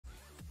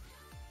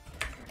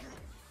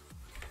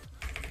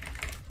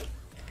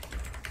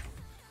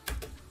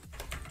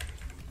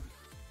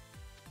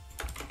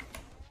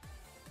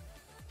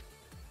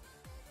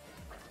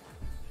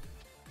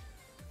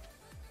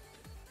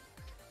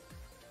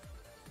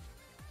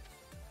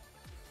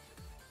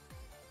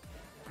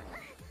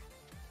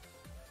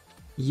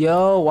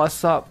Yo,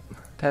 what's up?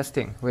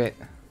 Testing. Wait.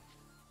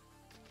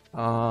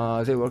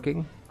 Is it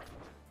working?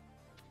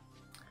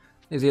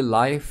 Is it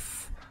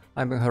live?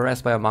 I'm being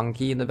harassed by a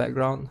monkey in the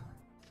background.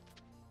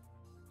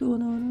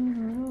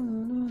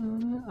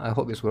 I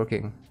hope it's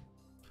working.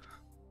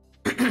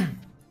 I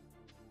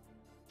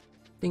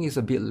think it's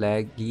a bit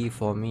laggy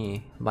for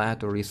me, but I have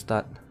to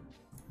restart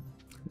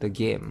the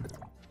game.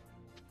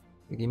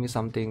 Give me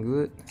something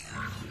good.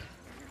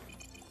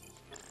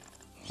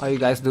 How are you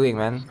guys doing,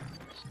 man?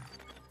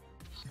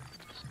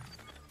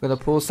 Gonna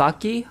pull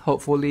Saki.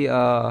 Hopefully,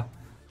 I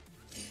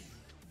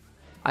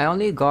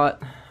only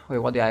got. Wait,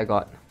 what did I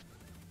got?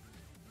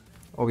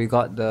 Oh, we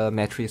got the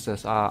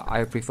matrices.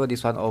 I prefer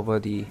this one over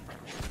the.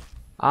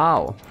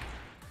 Ow!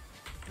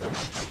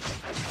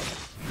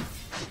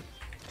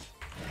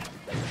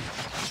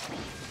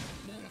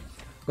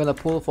 Gonna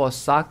pull for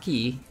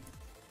Saki.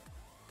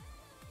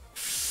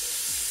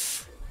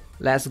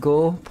 Let's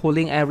go.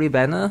 Pulling every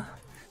banner.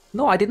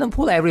 No, I didn't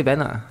pull every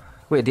banner.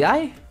 Wait, did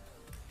I?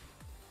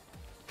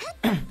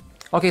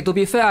 Okay, to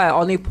be fair, I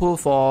only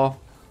pulled for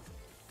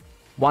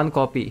one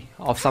copy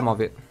of some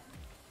of it.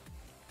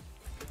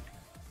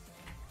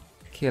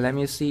 Okay, let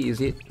me see.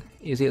 Is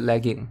it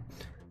lagging?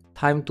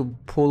 Time to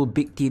pull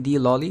Big TD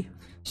Lolly.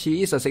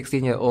 She is a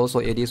 16-year-old, so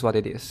it is what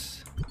it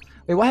is.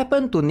 Wait, what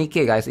happened to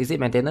Nikkei, guys? Is it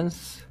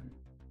maintenance?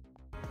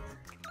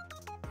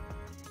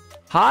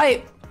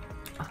 Hype!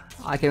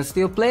 I can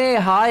still play.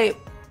 Hype!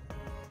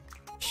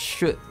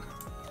 Shoot.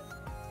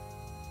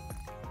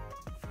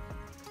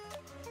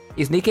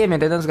 Is Nikkei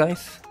maintenance,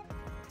 guys?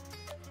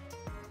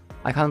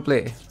 I can't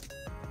play.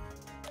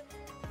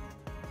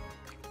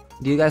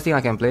 Do you guys think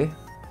I can play?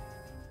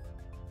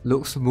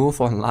 Looks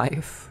smooth on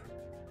live.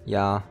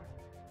 Yeah.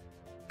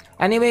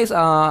 Anyways,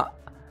 I'm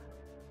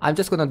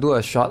just gonna do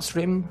a short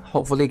stream.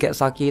 Hopefully get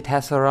Saki,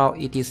 test her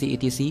out, etc,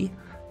 etc.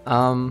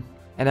 And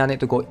then I need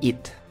to go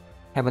eat.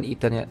 Haven't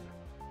eaten yet.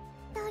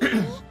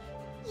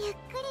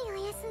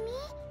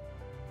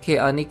 Okay,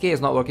 Nikkei is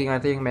not working, I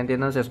think.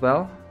 Maintenance as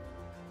well.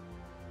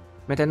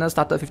 Maintenance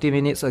started 50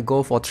 minutes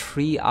ago for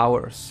 3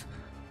 hours.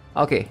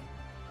 Okay,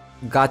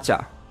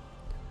 gotcha.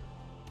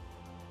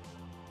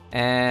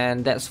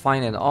 And that's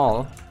fine and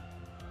all.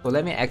 So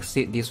let me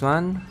exit this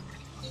one.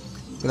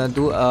 Gonna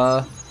do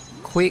a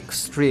quick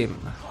stream.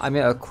 I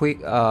mean a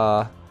quick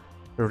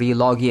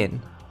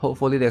re-login.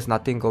 Hopefully there's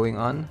nothing going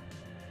on.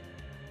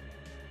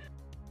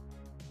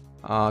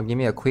 Give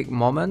me a quick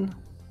moment.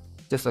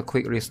 Just a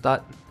quick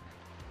restart.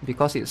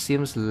 Because it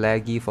seems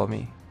laggy for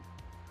me.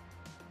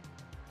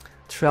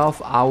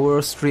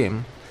 12-hour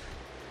stream.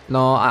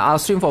 No, I'll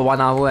stream for 1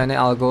 hour and then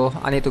I'll go.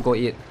 I need to go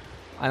eat.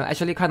 I'm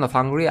actually kind of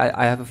hungry.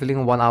 I have a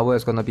feeling 1 hour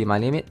is gonna be my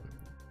limit.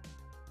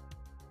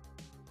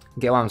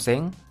 Get what I'm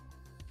saying?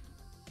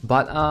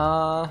 But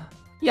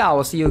yeah, I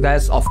will see you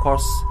guys, of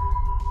course,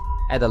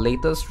 at a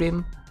later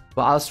stream.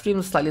 But I'll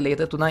stream slightly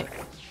later tonight.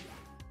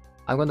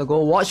 I'm gonna go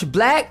watch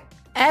Black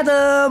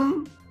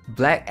Adam.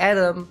 Black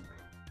Adam.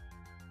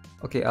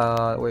 Okay,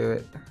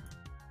 wait.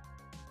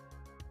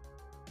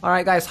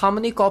 Alright guys, how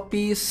many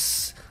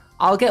copies?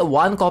 I'll get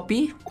 1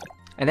 copy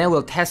and then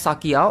we'll test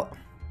Saki out.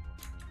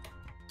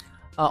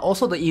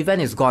 Also the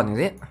event is gone, is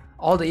it?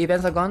 All the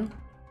events are gone?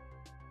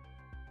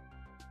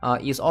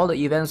 Is all the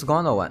events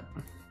gone or what?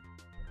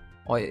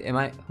 Or am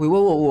I? Wait,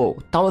 whoa.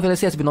 Tower of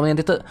Fantasy has been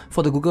nominated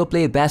for the Google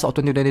Play Best of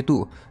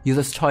 2022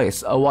 User's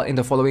Choice Award in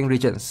the following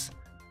regions.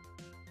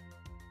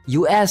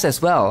 US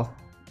as well.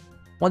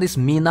 What is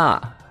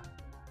Mina?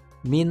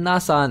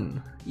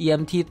 Mina-san.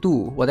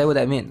 EMT2, whatever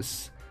that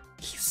means.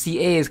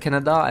 CA is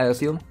Canada, I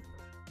assume.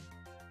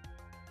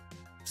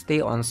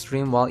 Stay on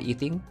stream while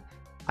eating.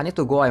 I need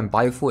to go and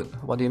buy food.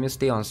 What do you mean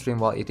stay on stream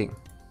while eating?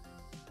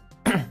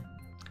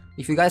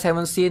 If you guys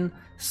haven't seen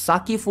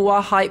SAKI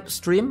FUWA hype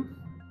stream,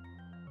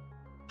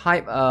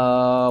 hype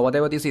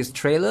whatever this is,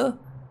 trailer,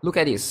 look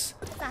at this.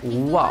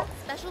 Wow.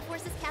 Special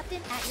Forces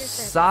Captain at your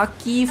service.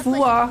 SAKI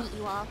FUWA.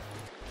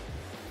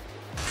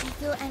 I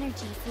feel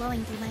energy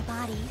flowing through my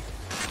body.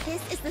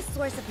 This is the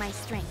source of my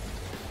strength.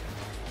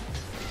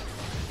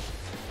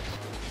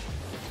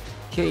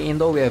 Okay,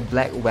 Indo, we have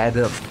Black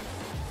Adam.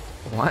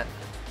 What?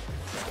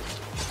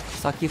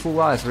 SAKI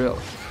FUWA is real.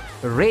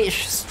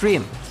 Rage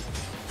stream.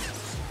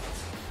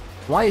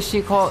 Why is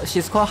she called?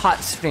 She's called Hard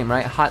Stream,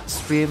 right? Hard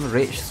Stream,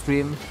 Rage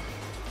Stream.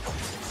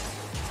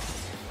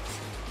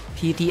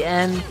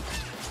 PTN.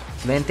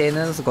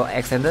 Maintenance got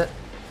extended.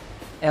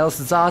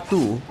 Elza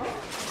 2.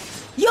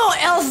 Yo,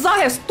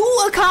 Elza has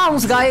 2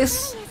 accounts,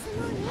 guys!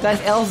 Guys,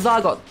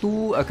 Elza got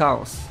 2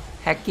 accounts.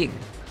 Hacking.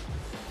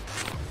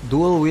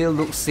 Dual wheel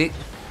looks sick.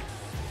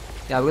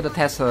 Yeah, we're gonna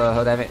test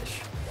her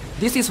damage.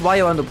 This is why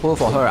I want to pull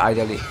for her,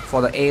 ideally.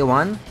 For the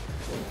A1.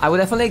 I will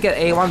definitely get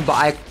A1, but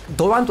I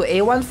don't want to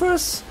A1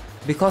 first.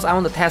 Because I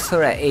want to test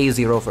her at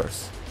A0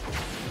 first.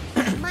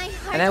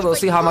 And then we'll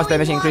see how much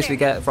damage increase we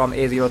get from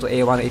A0 to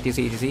A1,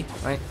 etc,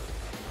 right?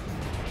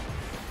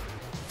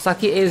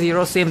 Saki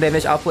A0 same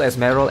damage output as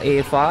Meryl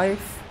A5.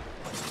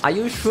 Are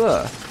you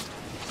sure?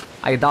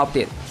 I doubt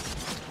it.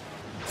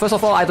 First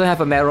of all, I don't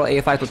have a Meryl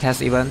A5 to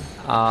test even.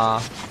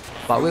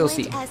 But but we'll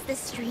see. As the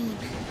stream.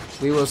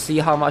 We will see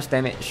how much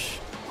damage.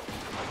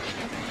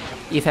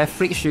 If have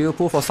Freak, should you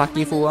pull for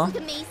Saki Fuwa? Look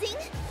amazing?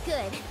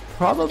 Good.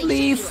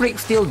 Probably Freak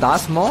still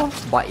does more,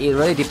 but it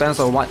really depends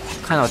on what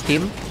kind of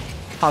team,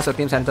 how's your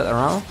team centered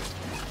around.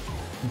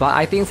 But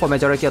I think for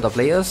majority of the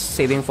players,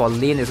 saving for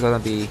Lin is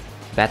gonna be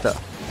better.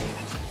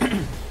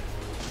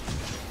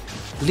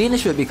 Lin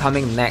should be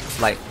coming next,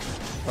 like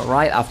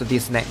right after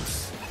this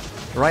next.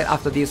 Right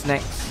after this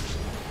next.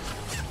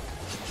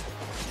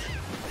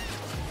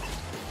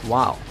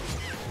 Wow.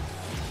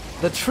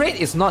 The trait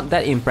is not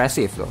that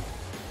impressive though.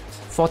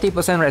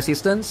 40%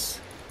 resistance,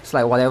 it's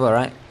like whatever,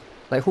 right?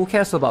 Like who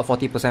cares about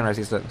 40%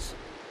 resistance?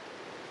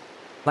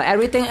 Like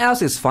everything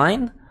else is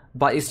fine,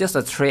 but it's just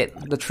a trait.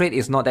 The trait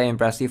is not that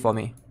impressive for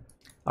me.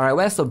 Alright,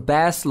 where's the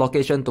best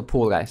location to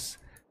pull, guys?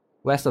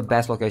 Where's the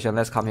best location?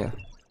 Let's come here.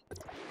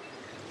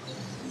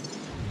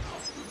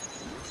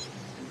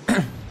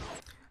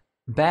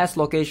 Best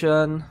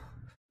location.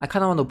 I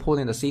kinda want to pull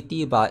in the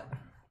city, but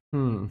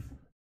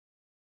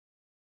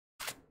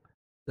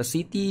the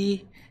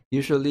city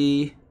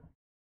usually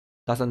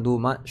doesn't do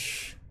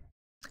much.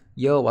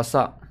 Yo, what's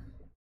up?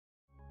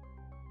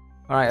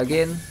 Alright,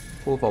 again,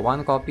 pull for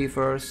one copy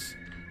first.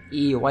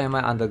 Why am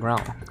I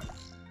underground?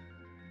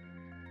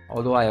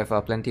 Although I have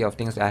plenty of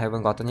things that I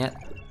haven't gotten yet.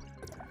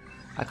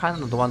 I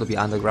kinda don't want to be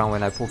underground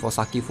when I pull for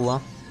Saki Fuwa.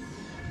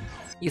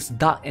 It's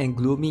dark and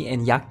gloomy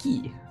and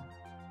yucky.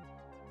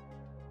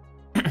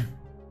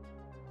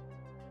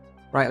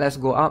 Right, let's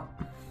go up.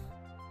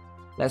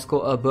 Let's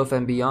go above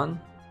and beyond.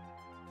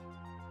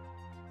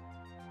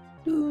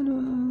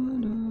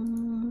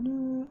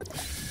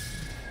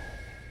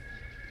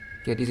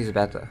 Okay, this is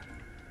better.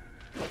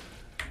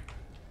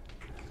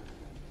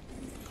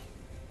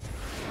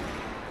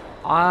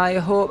 I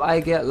hope I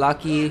get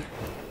lucky.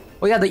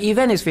 Oh yeah, the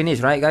event is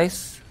finished, right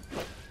guys?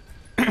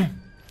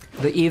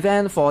 The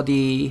event for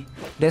the...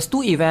 There's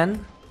two events.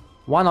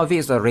 One of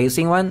it is the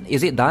racing one.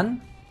 Is it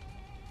done?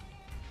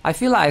 I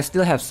feel like I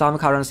still have some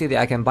currency that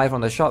I can buy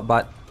from the shop,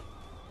 but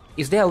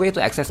is there a way to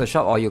access the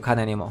shop or you can't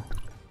anymore?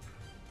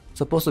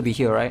 Supposed to be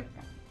here, right?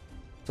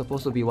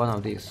 Supposed to be one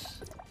of these.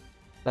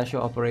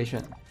 Special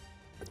operation.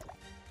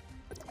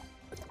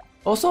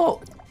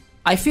 Also,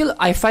 I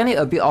find it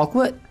a bit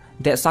awkward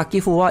that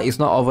Saki Fuwa is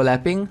not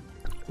overlapping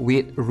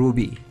with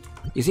Ruby.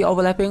 Is it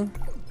overlapping?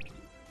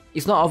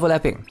 It's not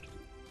overlapping.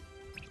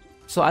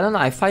 So I don't know,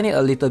 I find it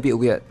a little bit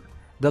weird.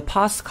 The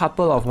past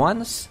couple of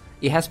ones,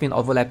 it has been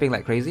overlapping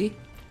like crazy.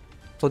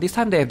 So this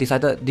time they have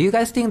decided, do you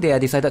guys think they have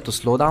decided to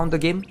slow down the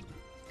game?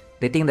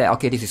 They think that,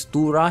 okay, this is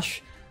too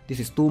rush, this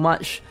is too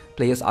much,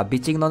 players are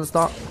bitching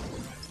non-stop.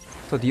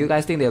 So do you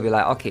guys think they'll be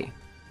like, okay,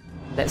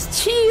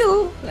 let's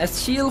chill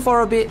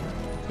for a bit,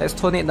 let's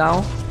tone it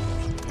down.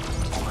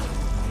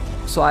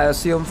 So I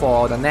assume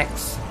for the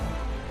next,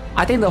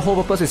 I think the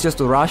whole purpose is just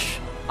to rush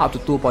up to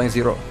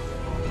 2.0.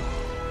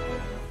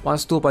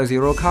 Once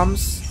 2.0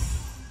 comes,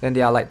 then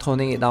they are like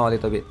toning it down a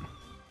little bit.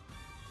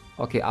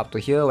 Okay, up to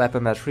here,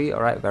 weapon battery,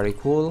 alright, very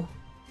cool.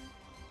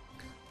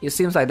 It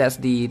seems like that's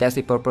the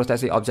purpose,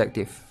 that's the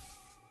objective.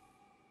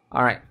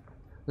 Alright,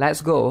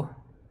 let's go.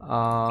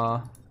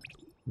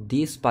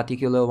 This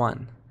particular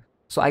one.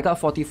 So I got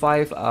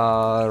 45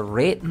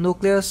 red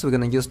nucleus, we're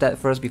gonna use that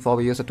first before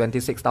we use the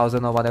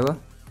 26,000 or whatever.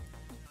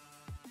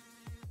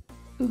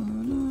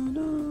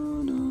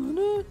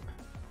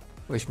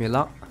 Wish me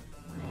luck.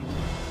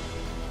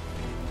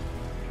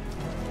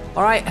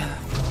 Alright.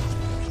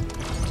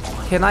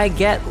 Can I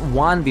get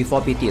one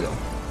before PT though?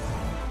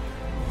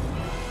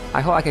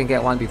 I hope I can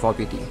get one before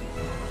PT.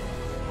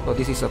 So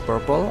this is a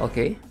purple,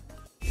 okay.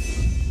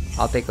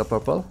 I'll take a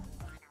purple.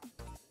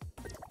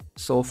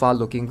 So far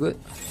looking good.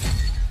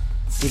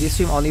 Did this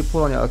stream only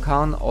pull on your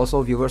account,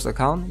 also viewers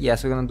account?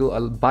 Yes, we're gonna do a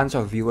bunch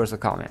of viewers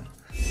account, man.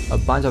 A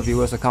bunch of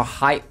viewers account,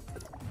 hype.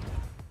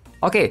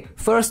 Okay,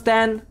 first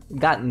stand,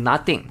 got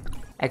nothing.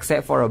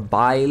 Except for a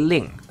buy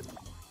link.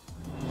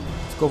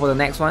 Let's go for the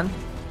next one.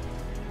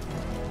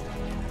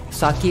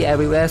 Saki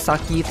everywhere,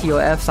 Saki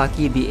TOF,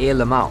 Saki BA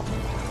Lemao.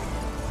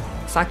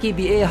 Saki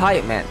BA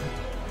hype, man.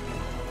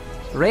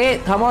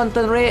 Red, come on,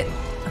 turn red.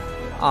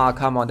 Ah,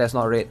 come on, that's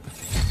not red.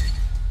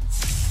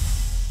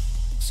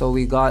 So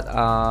we got,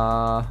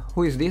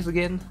 who is this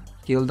again?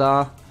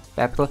 Hilda,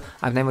 Pepper.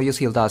 I've never used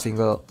Hilda a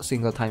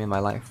single time in my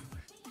life.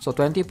 So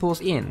 20 pulls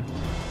in.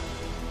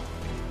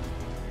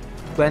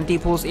 20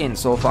 pulls in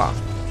so far.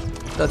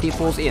 30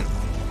 pulls in.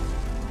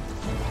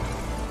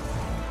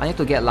 I need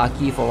to get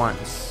lucky for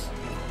once.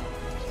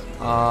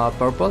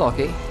 Purple,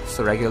 okay. It's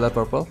a regular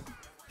purple.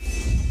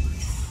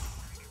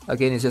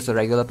 Again, it's just a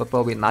regular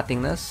purple with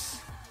nothingness.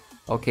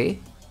 Okay.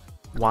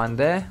 One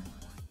there.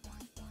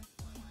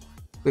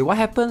 Wait, what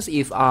happens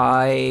if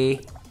I...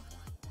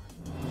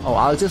 Oh,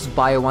 I'll just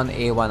buy one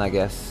A1, I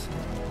guess.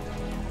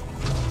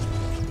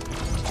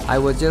 I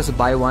would just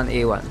buy one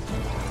A1.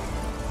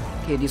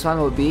 Okay, this one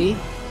will be...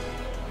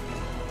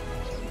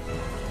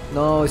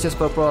 No, it's just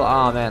purple.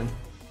 Ah, man.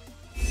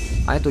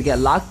 I need to get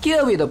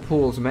luckier with the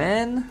pulls,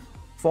 man.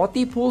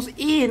 40 pulls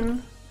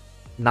in.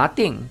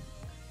 Nothing.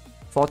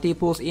 40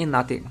 pulls in,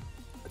 nothing.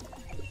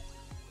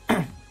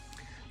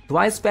 Do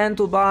I spend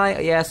to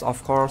buy? Yes,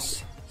 of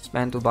course.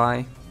 Spend to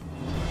buy.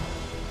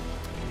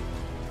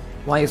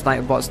 Why is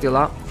Nightbot still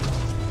up?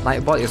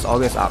 Nightbot is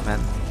always up, man.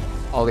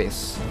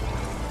 Always.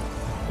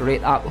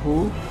 Rate up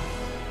who?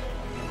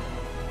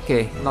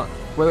 Okay, not...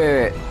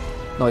 Wait.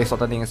 No, it's not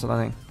turning, it's not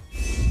turning.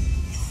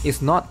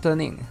 It's not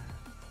turning.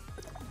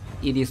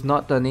 It is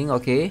not turning,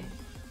 okay.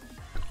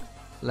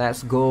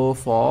 Let's go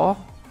for...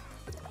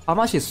 How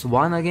much is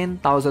 1 again?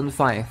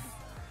 1,005.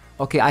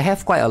 Okay, I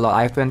have quite a lot.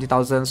 I have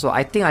 20,000, so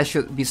I think I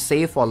should be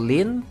safe for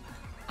Lin.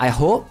 I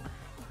hope.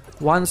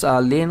 Once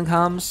Lin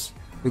comes,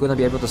 we're gonna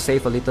be able to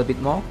save a little bit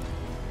more.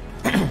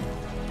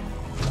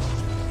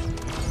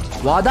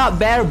 What up,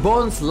 Bare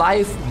Bones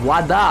Life?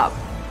 What up?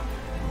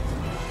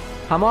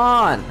 Come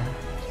on!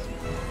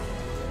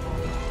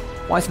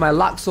 Why is my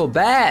luck so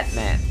bad,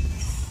 man?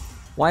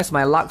 Why is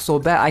my luck so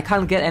bad? I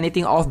can't get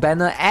anything off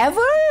banner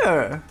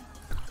ever!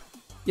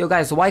 Yo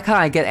guys, why can't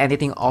I get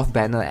anything off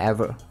banner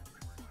ever?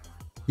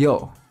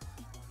 Yo,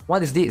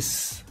 what is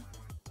this?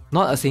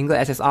 Not a single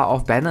SSR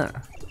off banner.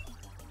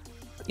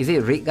 Is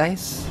it rigged,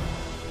 guys?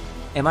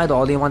 Am I the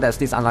only one that's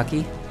this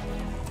unlucky?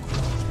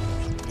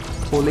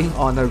 Pulling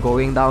honor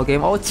going down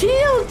game. Oh,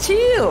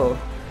 chill!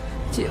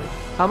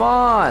 Come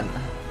on!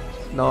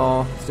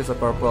 No, it's just a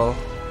purple.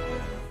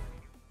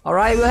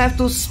 Alright, we'll have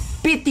to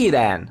pity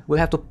then. We'll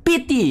have to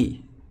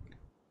pity.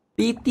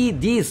 Pity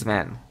this,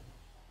 man.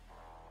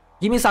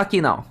 Give me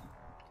Saki now.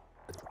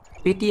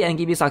 Pity and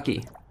give me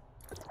Saki.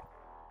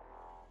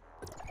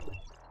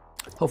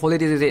 Hopefully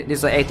this is it. This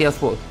is the 80th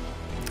pull.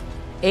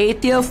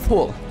 80th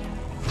pull.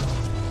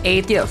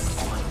 80th.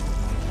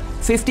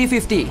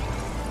 50-50.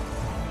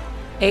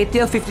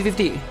 80th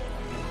 50-50.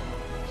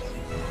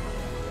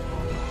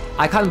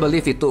 I can't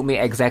believe it took me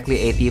exactly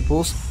 80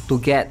 pulls to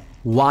get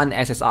 1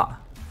 SSR.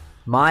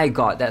 My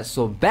god, that's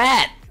so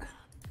bad!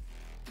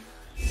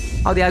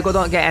 How did I go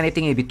not get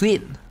anything in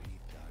between?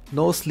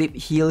 No sleep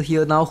heal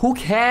here now. Who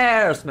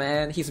cares,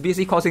 man? He's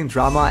busy causing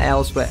drama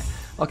elsewhere.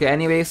 Okay,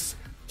 anyways,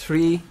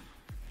 3.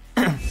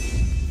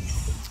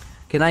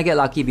 Can I get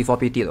lucky before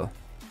PT though?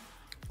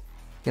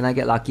 Can I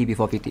get lucky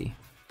before PT?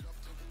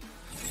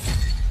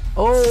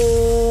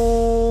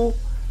 Oh,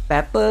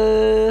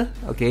 Pepper.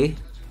 Okay,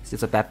 it's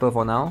just a Pepper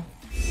for now.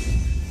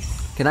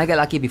 Can I get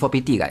lucky before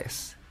PT,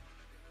 guys?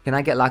 Can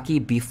I get lucky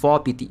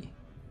before PT?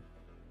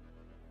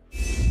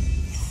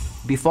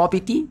 Before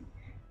PT?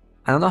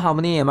 I don't know how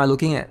many am I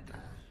looking at.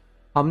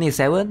 How many?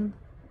 7?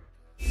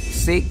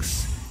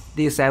 6?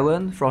 This is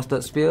 7.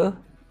 Frosted Spear.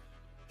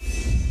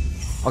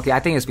 Okay,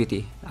 I think it's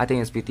PT. I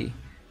think it's PT.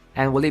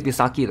 And will it be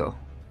Saki though?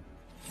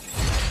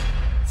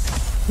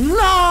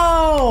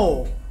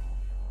 No!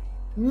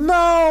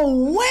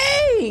 No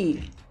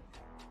way!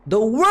 The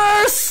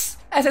worst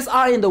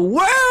SSR in the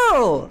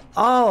world!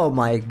 Oh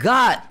my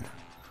god!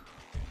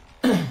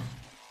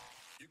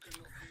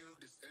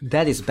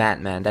 That is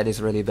bad, man. That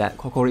is really bad.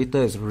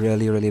 Kokorita is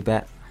really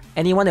bad.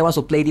 Anyone that wants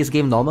to play this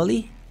game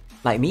normally,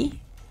 like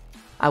me,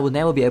 I would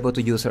never be able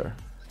to use her.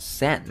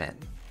 Sad, man.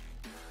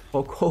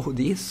 Coco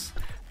this?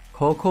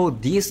 Coco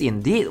this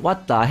indeed?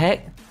 What the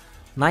heck?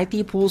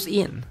 90 pulls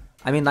in.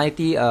 I mean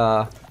 90,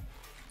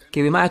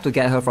 okay, we might have to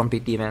get her from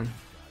PT, man.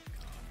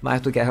 Might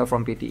have to get her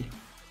from PT.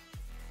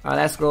 Alright,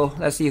 let's go.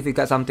 Let's see if we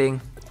got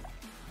something.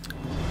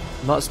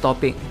 Not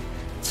stopping.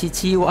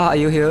 Chichi, are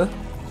you here?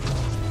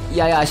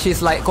 Yeah,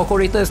 she's like...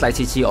 Kokorita is like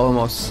Chichi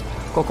almost.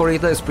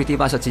 Kokorita is pretty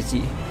much a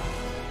Chichi.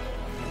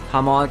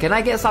 Come on, can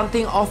I get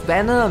something off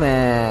banner,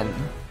 man?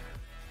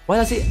 Why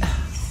does it...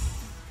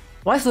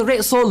 Why is the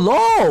rate so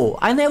low?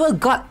 I never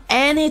got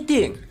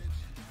anything.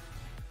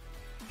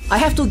 I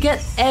have to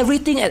get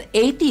everything at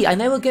 80. I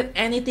never get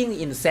anything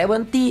in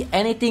 70,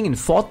 anything in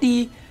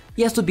 40.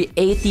 It has to be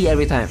 80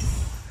 every time.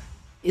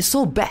 It's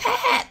so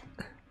bad.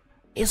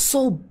 It's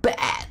so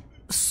bad.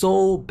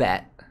 So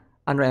bad.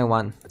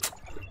 101.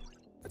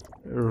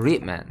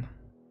 RIP, man.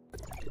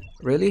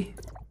 Really?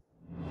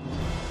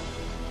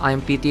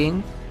 I'm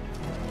pitying.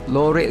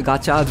 Low rate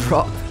gacha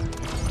drop.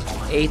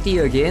 80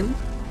 again?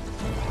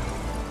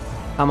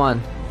 Come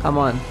on. Come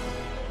on.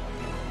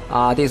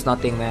 This is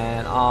nothing,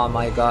 man. Oh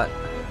my god.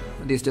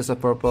 This is just a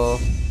purple.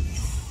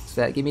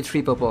 Set. Give me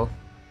 3 purple.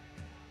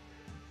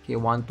 Okay,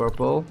 1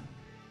 purple.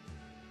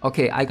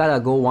 Okay, I gotta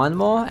go 1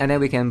 more and then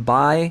we can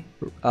buy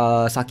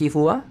SAKI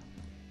FUWA.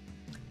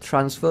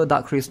 Transfer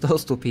Dark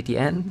Crystals to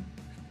PTN.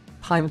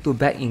 Time to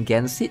back in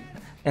Gensit.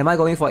 Am I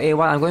going for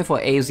A1? I'm going for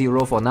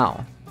A0 for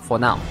now. For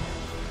now.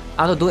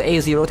 I want to do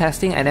A0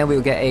 testing and then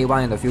we'll get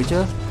A1 in the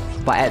future.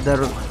 But at the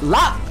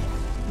luck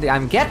that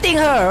I'm getting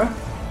her,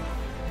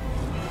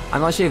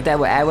 I'm not sure if that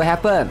will ever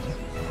happen.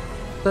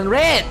 Turn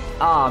red!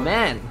 Oh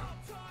man.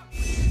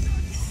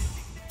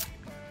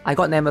 I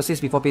got Nemesis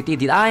before PT,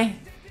 did I?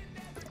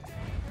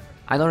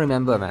 I don't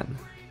remember, man.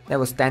 That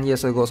was 10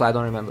 years ago, so I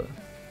don't remember.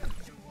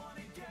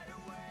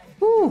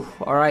 Whew,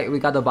 alright, we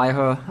gotta buy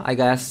her, I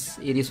guess.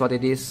 It is what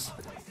it is.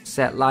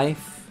 Set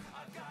life.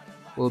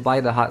 We'll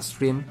buy the hard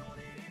stream.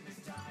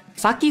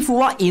 SAKI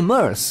FUWA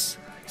Immerse.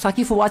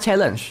 SAKI FUWA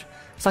Challenge.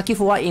 SAKI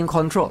FUWA In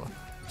Control.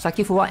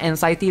 SAKI FUWA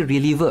Anxiety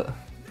Reliever.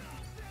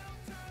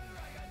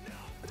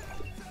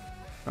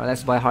 Alright,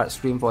 let's buy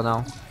Heartstream for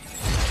now.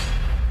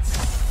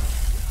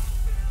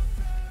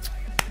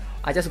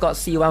 I just got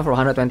C1 for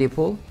 120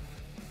 pull.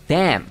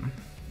 Damn!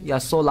 You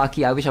are so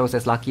lucky. I wish I was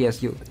as lucky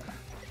as you.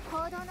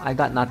 I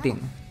got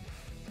nothing.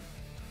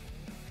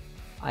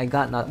 I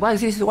got not. Why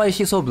is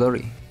she so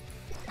blurry?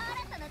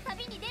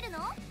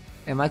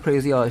 Am I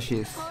crazy or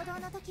she's...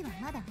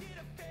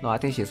 No, I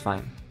think she's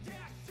fine.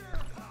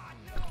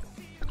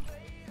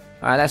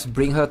 Alright, let's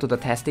bring her to the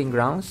testing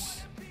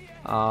grounds.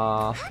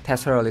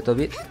 Test her a little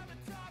bit.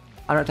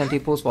 120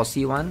 pulls for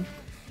C1.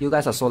 You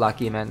guys are so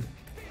lucky, man.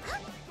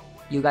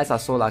 You guys are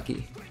so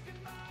lucky.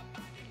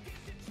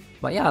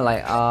 But yeah,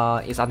 like,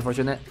 it's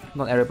unfortunate.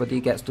 Not everybody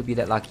gets to be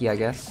that lucky, I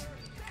guess.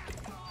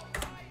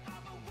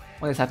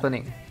 What is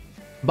happening?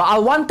 But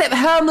I'll one-tap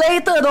Helm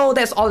later though,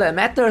 that's all that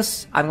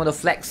matters. I'm gonna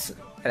flex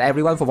at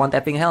everyone for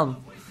one-tapping Helm.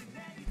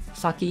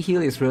 Saki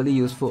heal is really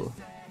useful.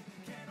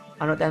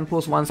 110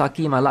 pulls, 1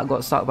 Saki, my luck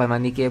got sucked by my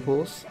Nikkei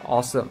pulls.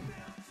 Awesome.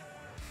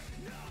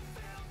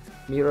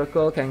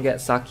 Miracle can get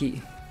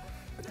Saki.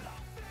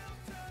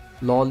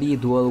 Lolly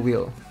dual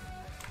wheel.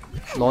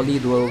 Lolly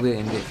dual wheel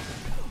indeed.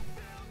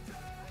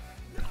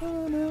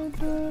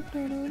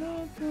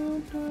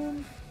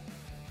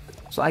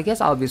 So I guess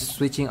I'll be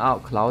switching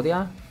out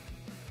Claudia.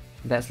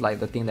 That's like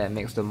the thing that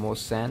makes the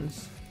most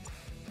sense.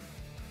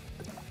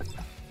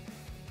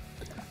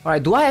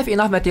 Alright, do I have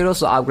enough materials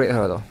to upgrade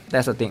her though?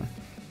 That's the thing.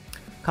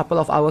 Couple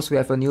of hours we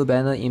have a new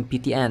banner in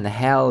PTN.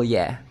 Hell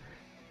yeah.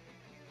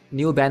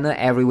 New banner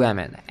everywhere,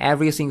 man.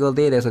 Every single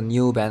day there's a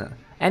new banner.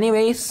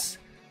 Anyways,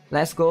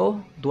 let's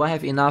go. Do I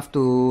have enough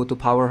to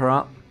power her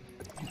up?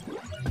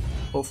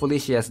 Hopefully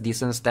she has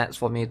decent stats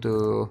for me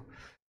to...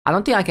 I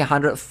don't think I can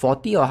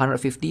 140 or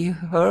 150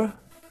 her.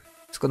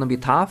 It's gonna be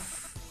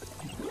tough.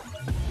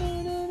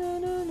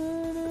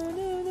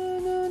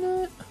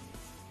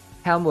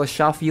 Helm will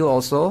shove you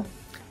also.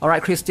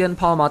 Alright, Christian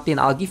Paul Martin,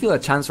 I'll give you a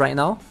chance right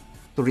now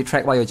to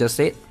retract what you just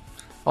said,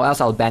 or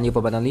else I'll ban you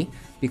permanently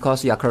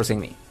because you are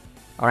cursing me.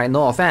 Alright,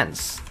 no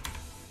offense.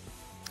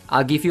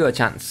 I'll give you a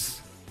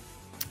chance.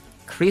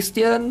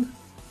 Christian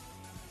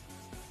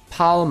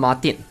Paul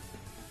Martin,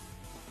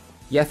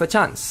 you have a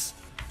chance,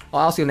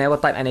 or else you'll never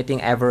type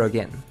anything ever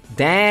again.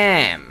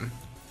 Damn!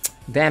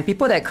 Damn,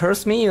 people that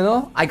curse me, you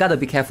know, I gotta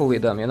be careful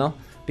with them, you know,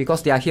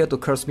 because they are here to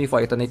curse me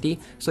for eternity.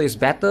 So it's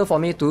better for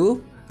me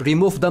to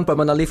remove them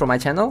permanently from my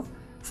channel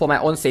for my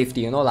own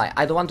safety, you know, like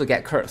I don't want to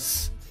get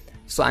cursed.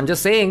 So I'm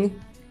just saying,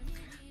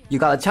 you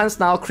got a chance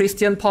now,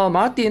 Christian Paul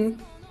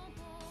Martin.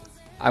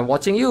 I'm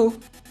watching you.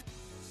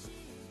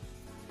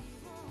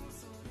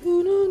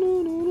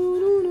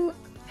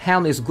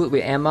 Helm is good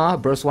with Emma,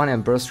 burst 1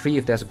 and burst 3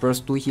 if there's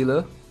burst 2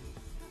 healer.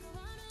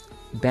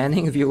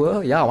 Banning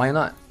viewer? Yeah, why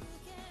not?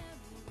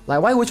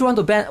 Like, why would you want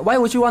to ban? Why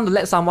would you want to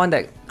let someone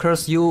that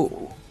curse you,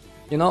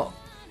 you know,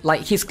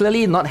 like he's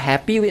clearly not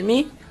happy with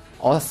me,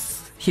 or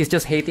he's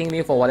just hating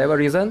me for whatever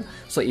reason.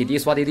 So it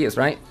is what it is,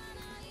 right?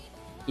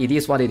 It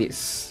is what it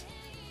is.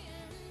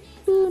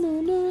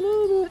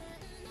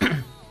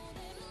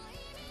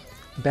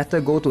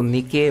 Better go to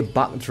Nikkei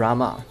bug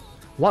drama.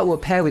 What will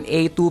pair with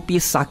A2P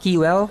Saki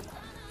well?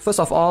 First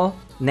of all,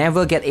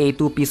 never get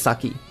A2P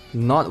Saki.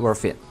 Not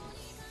worth it.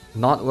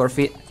 Not worth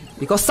it.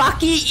 Because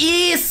Saki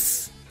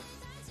is...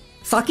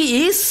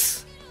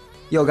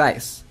 Yo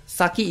guys,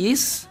 Saki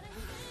is...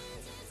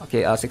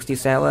 Okay,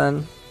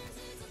 67.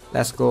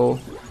 Let's go.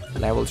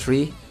 Level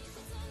 3.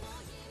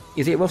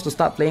 Is it worth to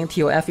start playing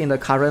TOF in the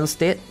current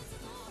state?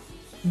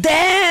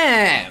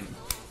 Damn!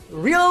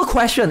 Real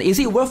question, is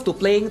it worth to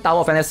playing Tower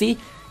of Fantasy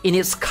in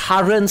its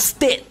current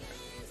state?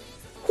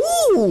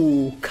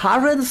 Ooh,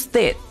 current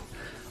state.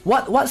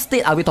 What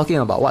state are we talking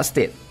about? What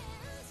state?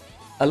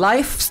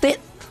 Alive state?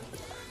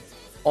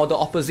 Or the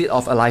opposite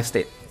of alive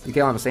state? You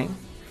get what I'm saying?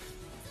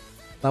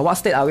 But what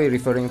state are we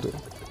referring to?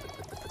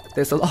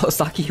 There's a lot of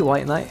Saki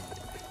White Knight.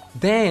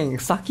 Dang,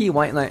 Saki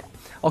White Knight.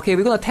 Okay,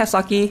 we're gonna test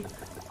Saki.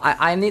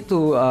 I need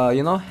to,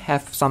 you know,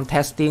 have some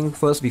testing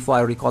first before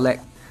I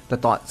recollect the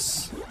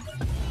thoughts.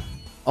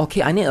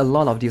 Okay, I need a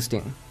lot of this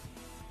thing.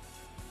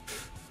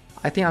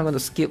 I think I'm gonna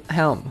skip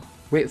Helm.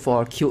 Wait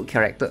for a cute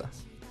character.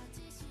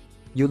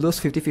 You lose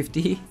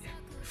 50-50?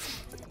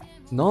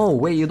 No,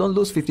 wait, you don't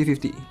lose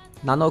 50-50.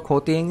 Nano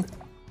coating.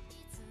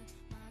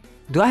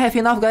 Do I have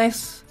enough,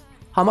 guys?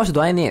 How much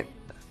do I need?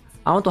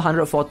 I want to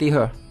 140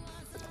 her.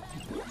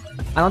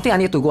 I don't think I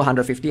need to go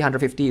 150.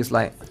 150 is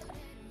like...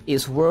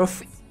 It's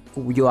worth...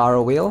 You are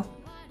a whale.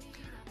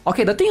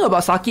 Okay, the thing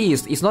about Saki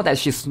is it's not that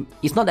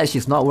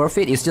she's not worth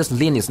it, it's just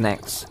Lin is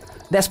next.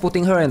 That's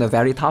putting her in a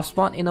very tough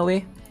spot in a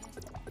way.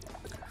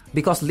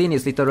 Because Lin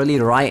is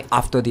literally right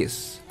after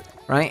this,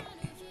 right?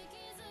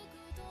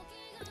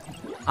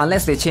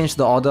 Unless they change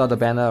the order of the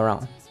banner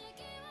around.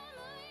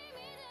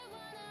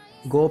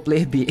 Go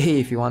play BA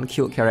if you want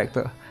cute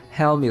character.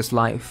 Helm is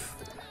life.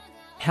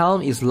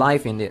 Helm is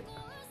life indeed.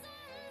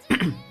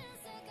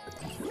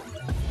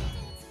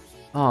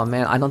 Oh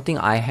man, I don't think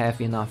I have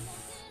enough.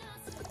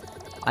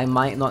 I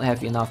might not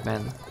have enough,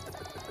 man.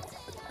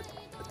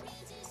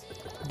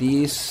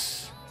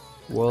 This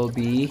will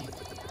be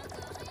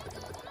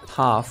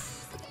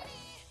tough.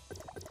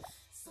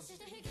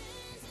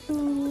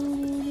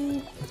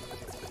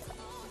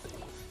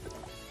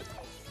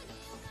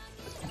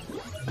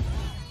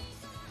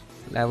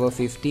 Level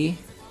 50.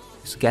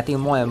 It's getting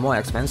more and more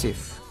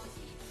expensive.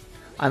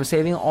 I'm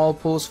saving all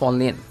pulls for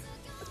Lin.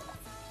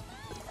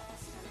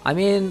 I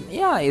mean,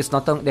 yeah, there's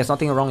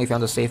nothing wrong if you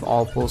want to save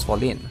all pulls for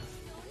Lin.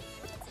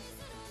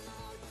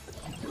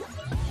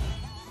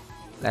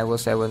 Level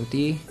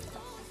 70.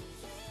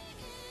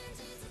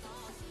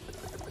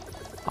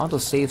 I want to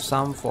save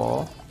some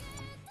for...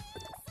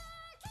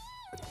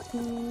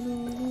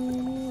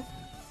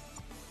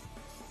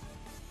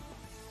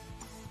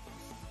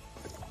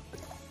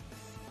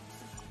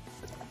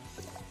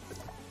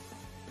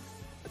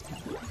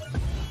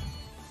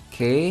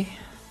 Okay.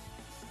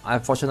 I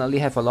fortunately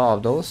have a lot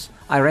of those.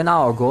 I ran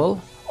out of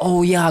gold.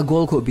 Oh yeah,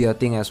 gold could be a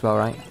thing as well,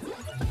 right?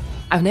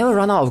 I've never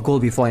run out of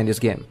gold before in this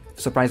game,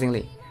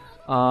 surprisingly.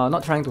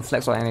 Not trying to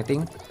flex or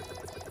anything,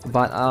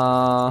 but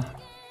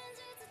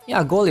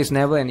yeah, gold is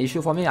never an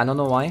issue for me. I don't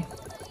know why.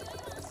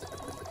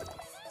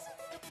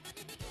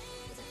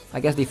 I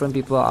guess different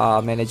people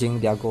are managing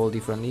their gold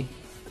differently.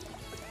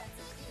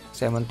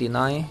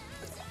 79,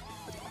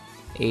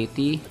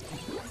 80.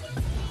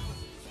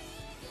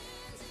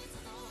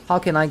 How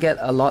can I get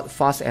a lot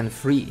fast and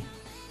free?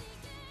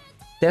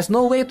 There's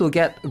no way to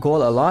get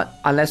gold a lot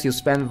unless you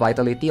spend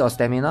vitality or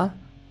stamina,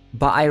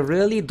 but I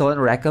really don't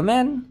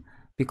recommend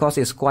because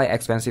it's quite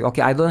expensive.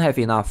 Okay, I don't have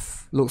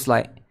enough. Looks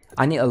like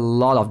I need a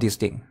lot of this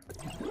thing,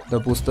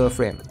 the booster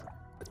frame,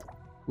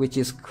 which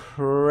is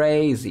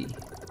crazy.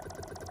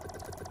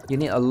 You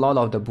need a lot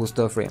of the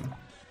booster frame.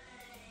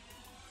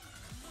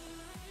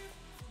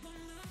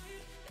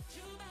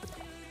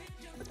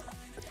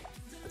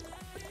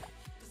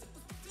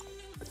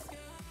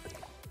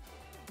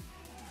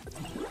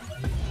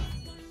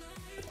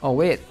 Oh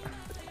wait,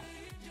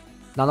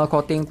 nano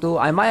coating too.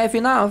 I might have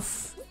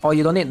enough. Oh,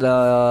 you don't need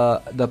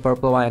the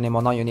purple one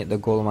anymore. Now you need the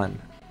gold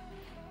one.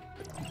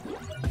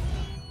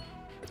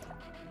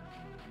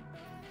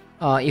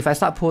 If I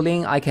start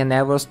pulling, I can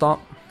never stop.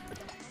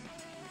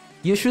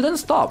 You shouldn't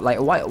stop. Like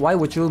why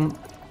would you?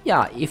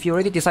 Yeah, if you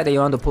already decide that you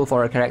want to pull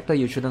for a character,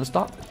 you shouldn't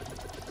stop.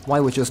 Why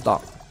would you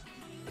stop?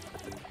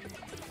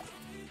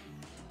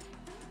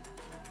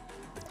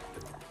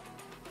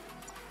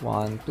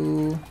 One,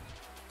 two.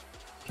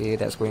 Okay,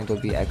 that's going to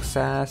be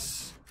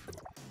excess.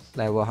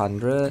 Level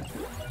 100.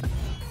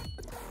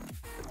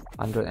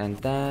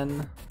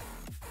 110.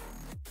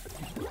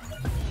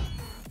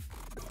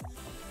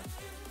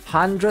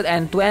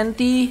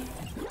 120.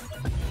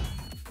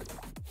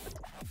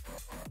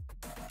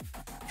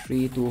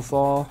 3, 2,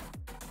 4.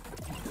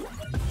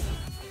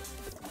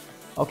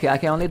 Okay, I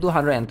can only do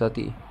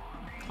 130.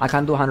 I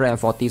can't do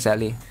 140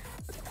 sadly.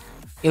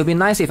 It would be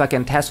nice if I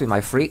can test with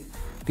my freak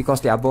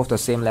because they are both the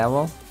same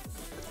level.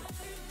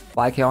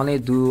 But I can only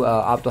do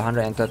up to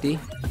 130,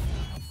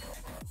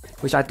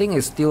 which I think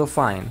is still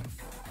fine.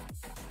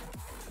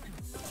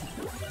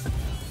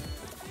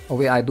 Oh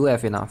wait, I do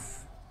have enough.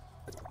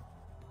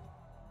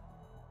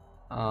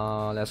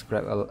 Let's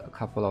grab a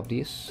couple of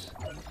these.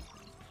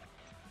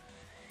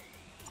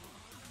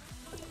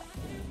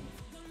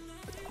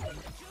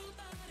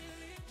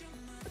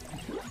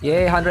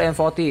 Yay,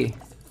 140.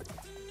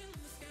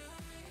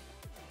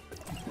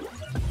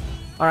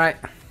 Alright.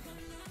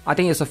 I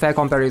think it's a fair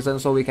comparison,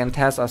 so we can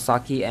test a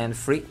SAKI and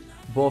Freak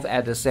both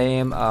at the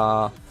same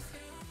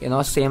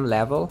same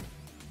level.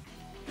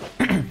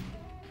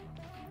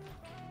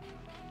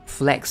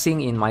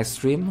 Flexing in my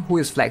stream. Who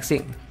is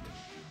flexing?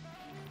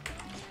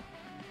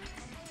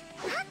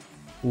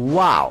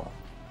 Wow.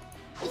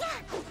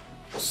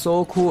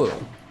 So cool.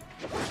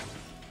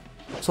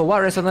 So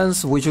what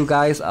resonance would you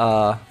guys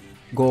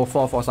go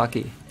for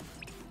SAKI?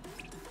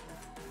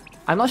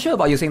 I'm not sure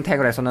about using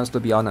tank resonance, to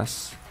be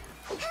honest.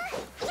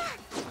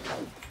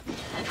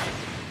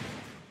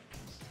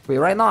 Wait,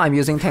 right now I'm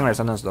using tank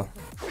resonance though.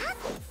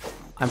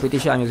 I'm pretty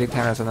sure I'm using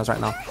tank resonance right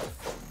now.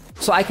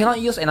 So I cannot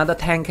use another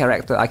tank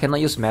character. I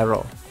cannot use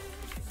Marrow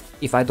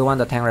if I don't want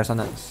the tank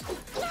resonance.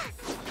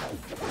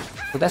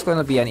 So that's going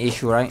to be an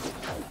issue, right?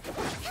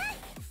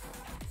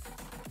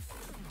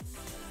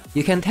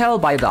 You can tell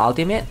by the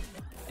ultimate,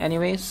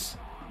 anyways,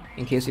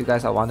 in case you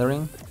guys are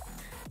wondering.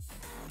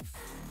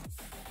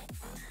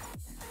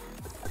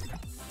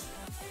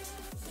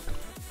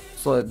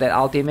 So that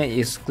ultimate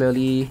is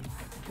clearly...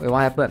 Wait,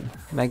 what happened?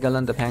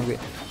 Magellan the Penguin.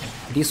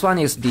 This one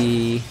is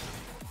the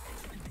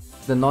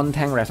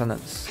non-tank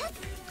resonance.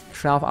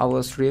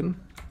 12-hour stream.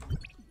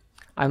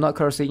 I'm not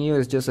cursing you,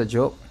 it's just a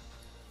joke.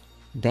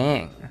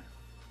 Dang.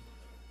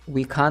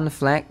 We can't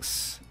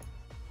flex.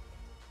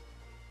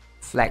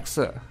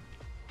 Flexer.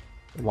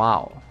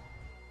 Wow.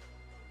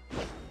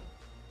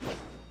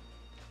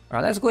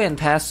 Alright, let's go and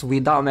test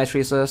without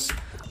matrices.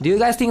 Do you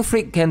guys think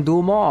Freak can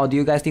do more, or do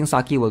you guys think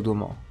SAKI will do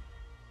more?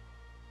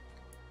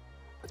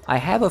 I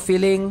have a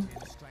feeling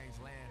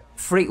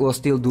Freak will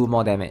still do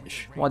more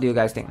damage. What do you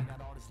guys think?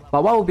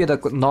 But what would be the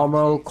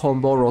normal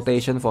combo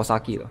rotation for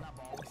SAKI though?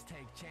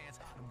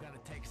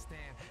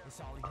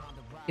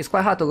 It's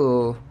quite hard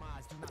to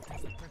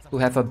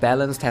have a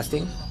balanced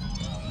testing.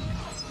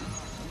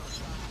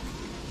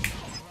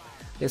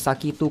 The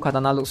SAKI 2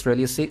 katana looks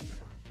really sick.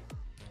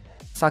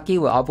 SAKI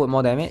will output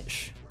more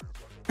damage.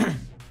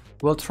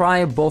 We'll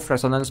try both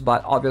resonance,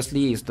 but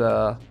obviously it's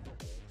the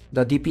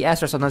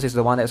DPS resonance is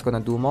the one that's gonna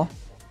do more.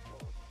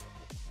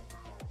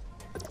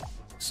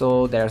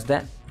 So there's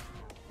that.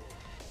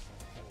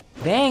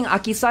 Dang,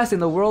 Akisa is in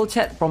the world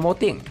chat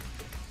promoting.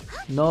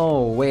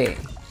 No way.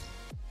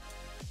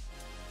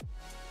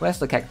 Where's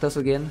the cactus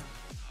again?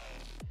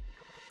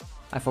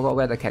 I forgot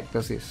where the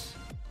cactus is.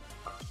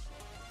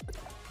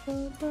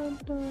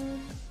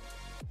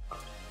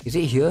 Is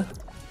it here?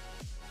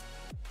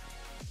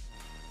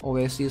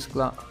 Oasis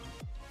Club.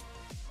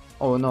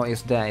 Oh no,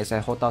 it's there. It's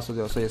at Hotel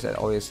Studio, so it's at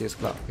Oasis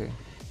Club. Okay.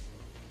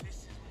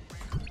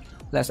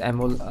 Let's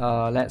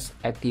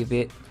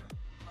activate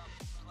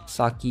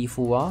SAKI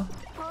FUWA.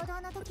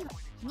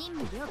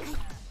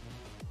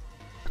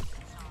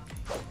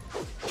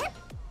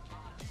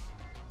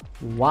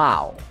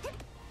 Wow.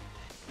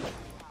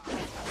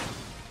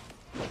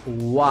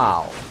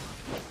 Wow.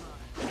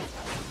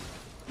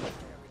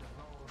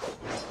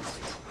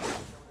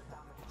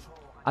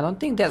 I don't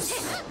think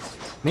that's...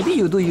 Maybe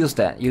you do use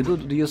that. You do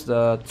use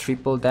the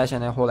triple dash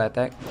and then hold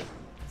attack.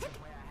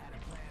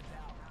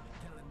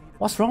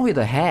 What's wrong with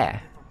the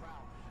hair?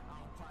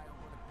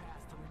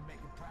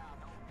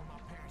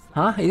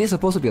 Huh? Is it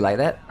supposed to be like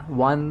that?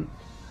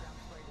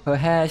 Her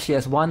hair, she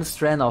has one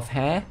strand of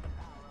hair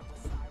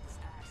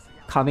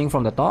coming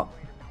from the top.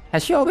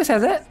 Has she always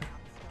had that?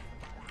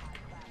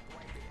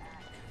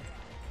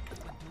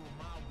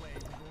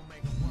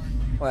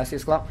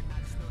 Oasis Club.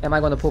 Am I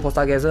gonna pull for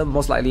Stargazer?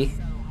 Most likely.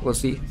 We'll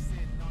see.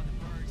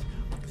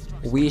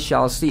 We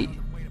shall see.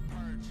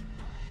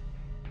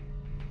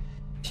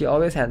 She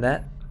always had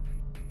that.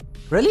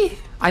 Really?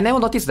 I never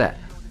noticed that.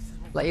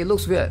 Like, it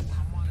looks weird.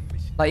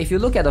 Like, if you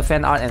look at the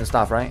fan art and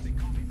stuff, right?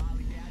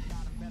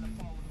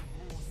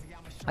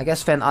 I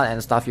guess fan art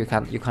and stuff you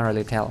can't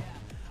really tell.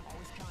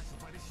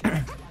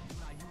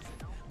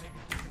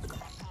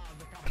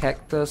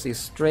 Cactus is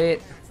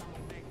straight.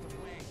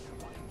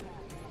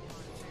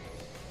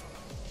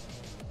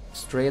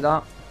 Straight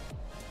up.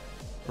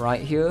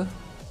 Right here.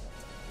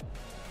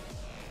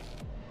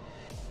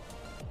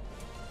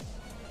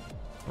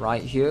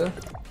 Right here.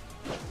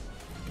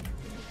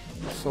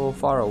 So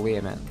far away,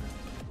 man.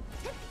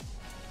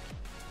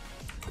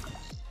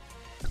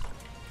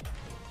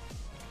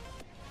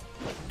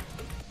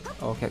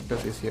 Oh,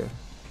 cactus is here.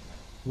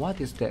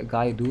 What is that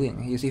guy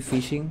doing? Is he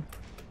fishing?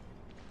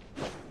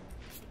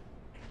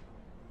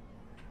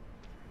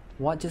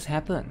 What just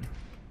happened?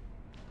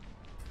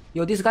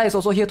 Yo, this guy is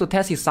also here to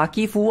test his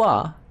SAKI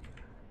FUWA.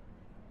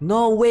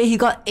 No way, he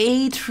got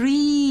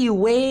A3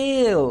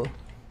 whale.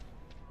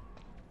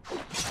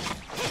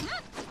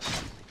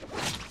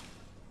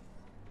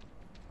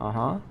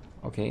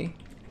 Okay.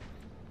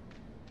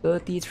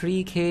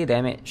 33k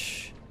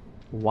damage.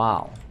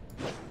 Wow.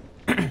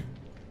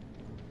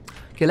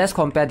 Okay, let's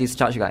compare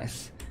discharge,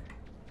 guys.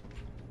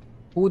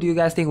 Who do you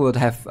guys think would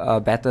have a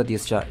better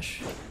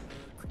discharge?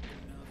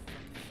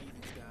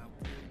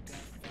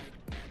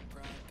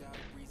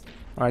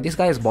 Alright, this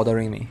guy is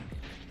bothering me.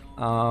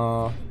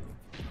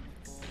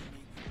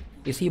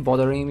 Is he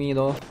bothering me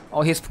though?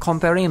 Oh, he's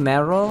comparing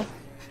Meryl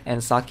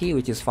and Saki,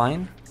 which is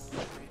fine.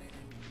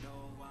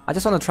 I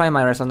just want to try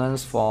my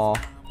resonance for...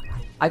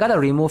 I gotta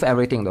remove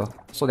everything though,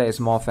 so that it's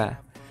more fair.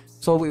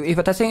 So if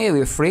we're testing it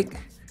with Freak,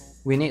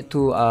 we need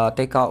to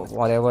take out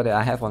whatever that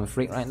I have on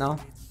Freak right now.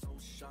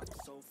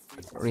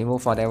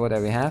 Remove whatever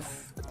that we have.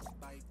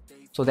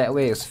 So that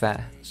way it's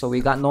fair. So we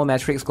got no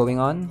metrics going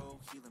on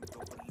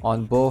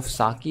both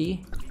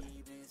Saki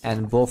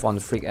and both on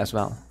Freak as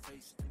well.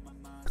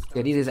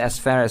 Okay, this is as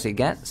fair as it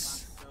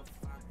gets.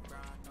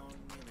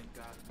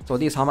 So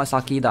this is how much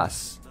Saki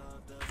does.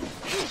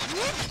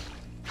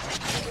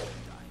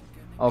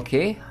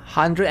 Okay,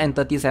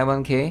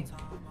 137k.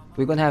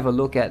 We're gonna have a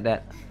look at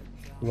that.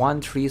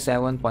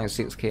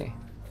 137.6k.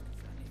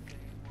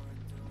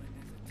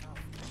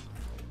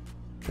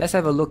 Let's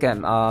have a look at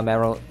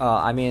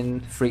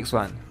Freak's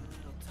one.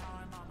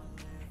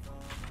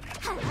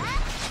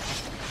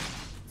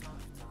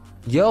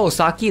 Yo,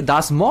 Saki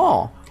does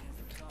more.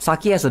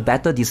 Saki has a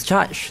better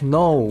discharge.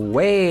 No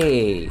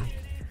way.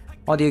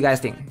 What do you guys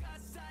think?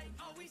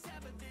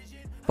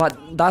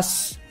 But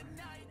does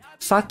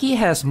Saki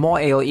has more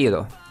AoE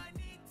though?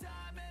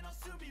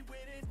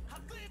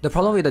 The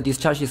problem with the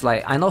discharge is,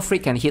 like, I know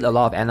Freak can hit a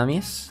lot of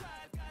enemies.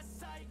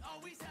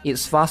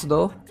 It's fast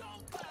though.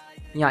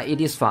 Yeah,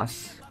 it is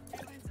fast.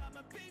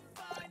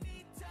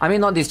 I mean,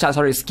 not discharge,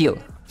 sorry, skill.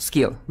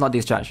 Skill, not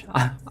discharge.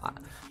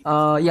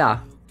 Yeah.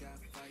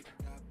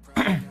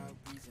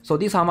 So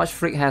this is how much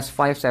Freak has,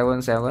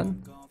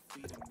 577.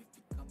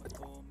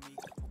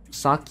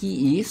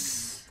 Saki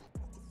is...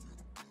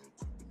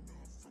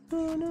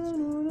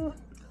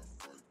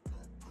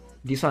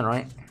 this one,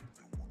 right?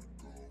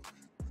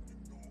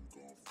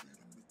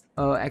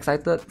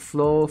 Excited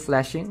flow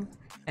flashing,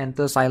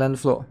 enter silent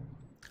flow.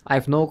 I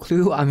have no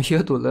clue, I'm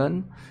here to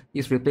learn.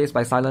 Is replaced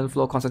by silent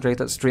flow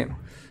concentrated stream.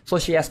 So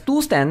she has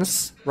two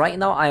stands. Right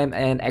now I am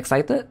an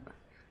excited.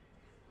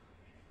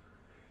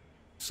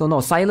 So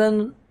no,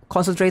 silent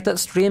concentrated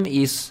stream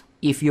is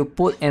if you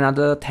put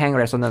another tank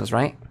resonance,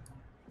 right?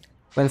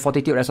 when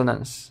Fortitude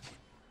Resonance.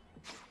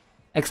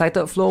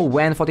 Excited Flow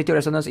when Fortitude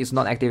Resonance is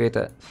not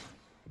activated.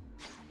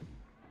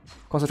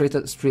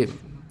 Concentrated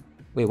Stream.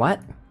 Wait, what?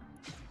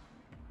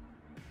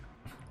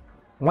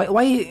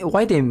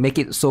 Why they make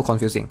it so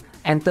confusing?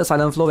 Enter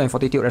Silent Flow when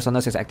Fortitude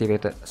Resonance is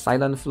activated.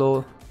 Silent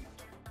Flow,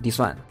 this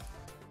one.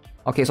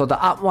 Okay, so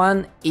the up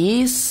one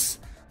is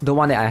the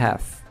one that I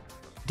have.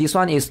 This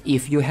one is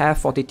if you have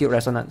Fortitude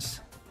Resonance.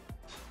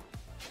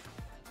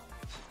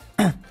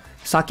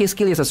 Saki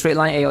skill is a straight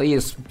line, AoE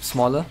is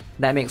smaller.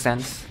 That makes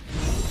sense.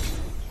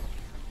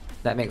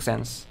 That makes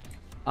sense.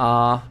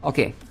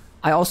 Okay.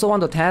 I also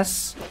want to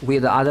test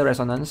with the other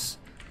resonance.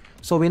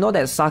 So we know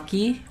that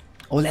Saki...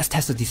 Oh, let's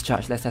test the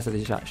discharge. Let's test the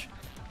discharge.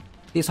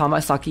 This is how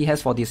much Saki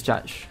has for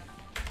discharge.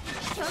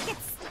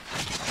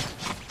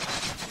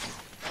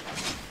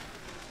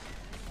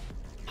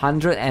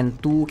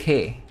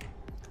 102k.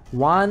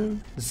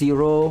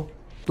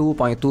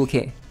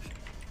 102.2k.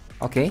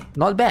 Okay,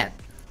 not bad.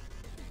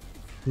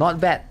 Not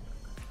bad.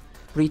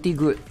 Pretty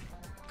good.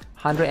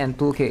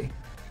 102k.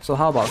 So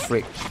how about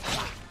Freak?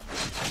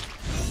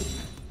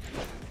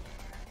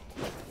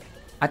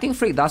 I think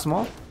Freak does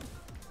more.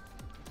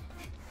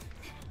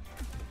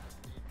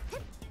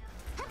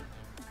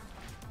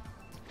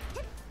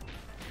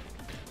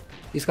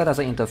 This guy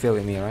doesn't interfere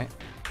with me, right?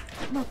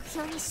 No,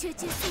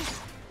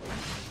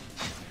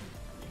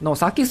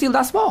 Saki still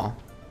does more.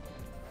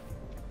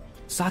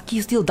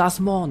 Saki still does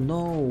more.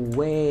 No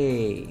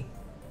way.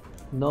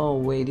 No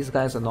way. This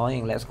guy is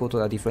annoying. Let's go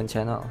to a different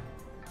channel.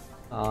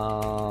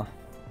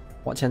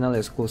 What channel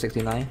is cool?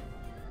 69?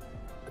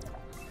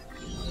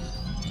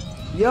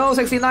 Yo,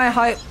 69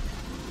 hype.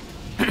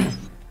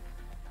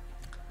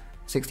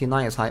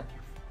 69 is hype.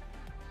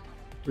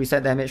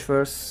 Reset damage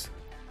first.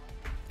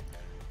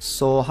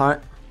 So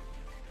hard.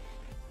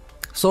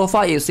 So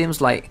far it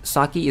seems like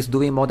Saki is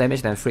doing more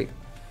damage than Freak.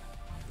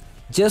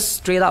 Just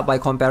straight up by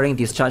comparing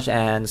discharge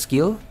and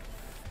skill,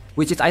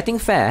 which is I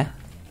think fair.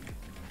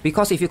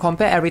 Because if you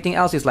compare everything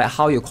else, it's like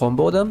how you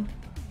combo them.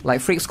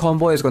 Like Freak's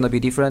combo is gonna be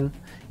different.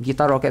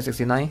 GuitarRock at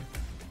 69.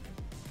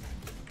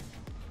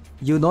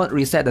 You don't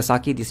reset the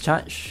Saki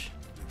discharge?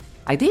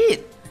 I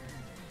did!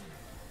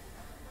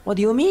 What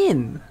do you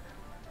mean?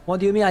 What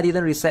do you mean I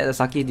didn't reset the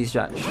Saki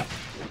discharge?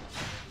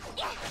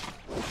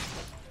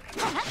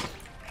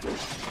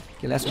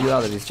 Okay, let's build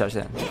out the discharge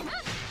then.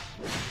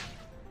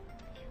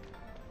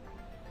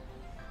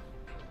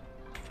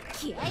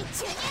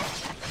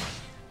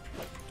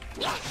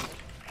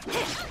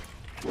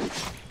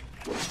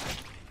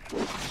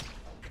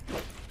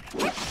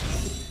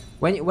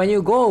 When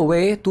you go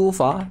away too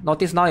far,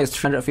 notice now it's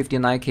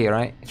 359k,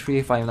 right?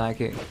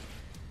 359k.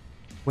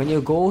 When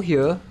you go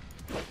here,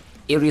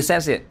 it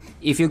resets it.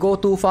 If you go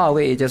too far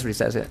away, it just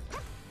resets it.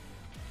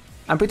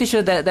 I'm pretty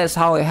sure that's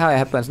how it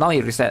happens. Now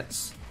it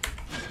resets.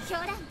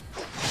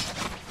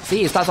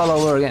 See, it starts all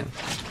over again.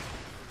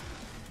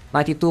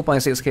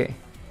 92.6k.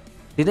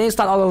 Didn't it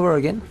start all over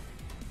again?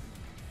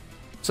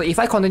 So if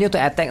I continue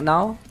to attack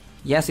now,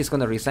 yes, it's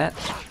gonna reset.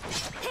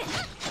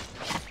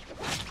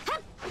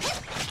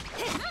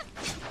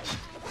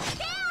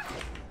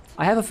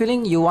 I have a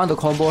feeling you want to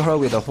combo her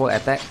with the whole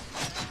attack,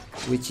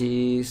 which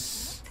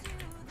is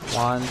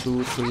 1,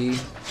 2, 3.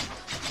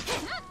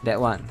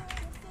 That one.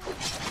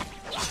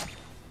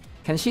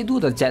 Can she do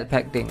the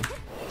jetpack thing?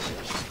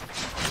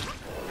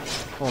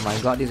 Oh my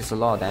god, this is a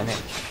lot of damage.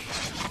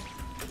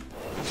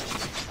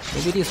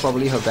 Maybe this is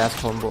probably her best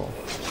combo.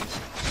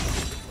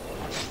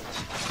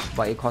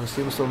 But it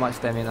consumes so much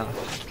stamina.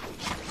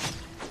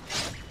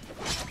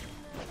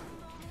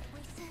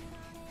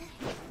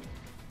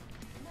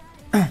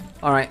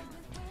 Alright.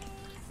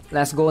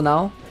 Let's go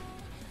now.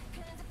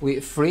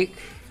 With Freak.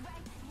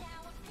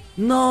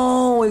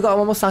 No! We got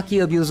one more Saki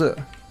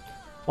Abuser.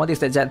 What is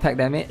the jetpack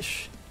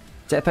damage?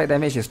 Jetpack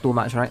damage is too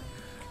much, right?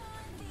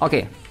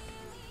 Okay.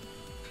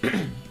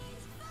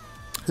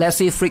 Let's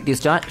see Freak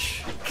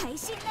discharge.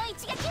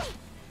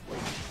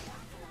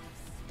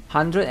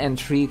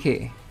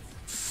 103k.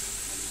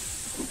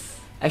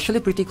 Actually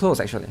pretty close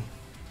actually.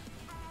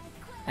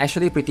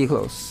 Actually pretty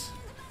close.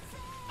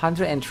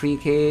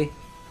 103k.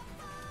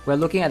 We're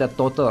looking at the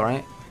total,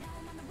 right?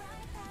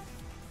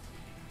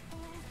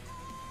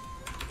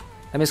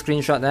 Let me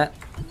screenshot that.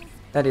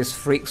 That is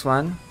Freak's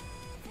one.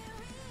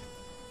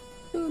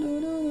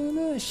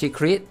 She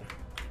crit.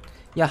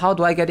 Yeah, how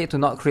do I get it to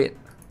not crit?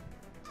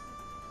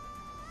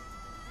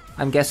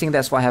 I'm guessing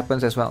that's what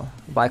happens as well,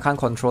 but I can't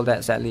control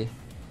that sadly.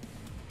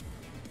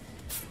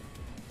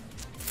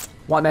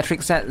 What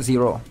metric set?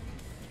 0.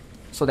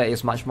 So that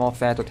is much more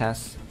fair to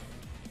test.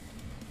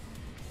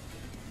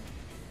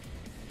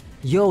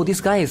 Yo,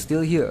 this guy is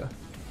still here.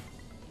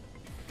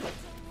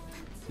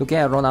 Looking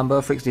at raw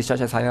number, Freak's discharge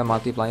has higher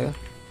multiplier.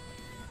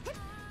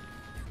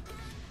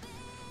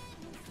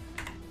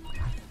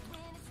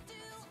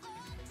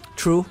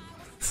 True,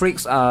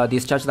 Freak's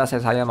discharge does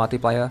has higher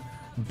multiplier,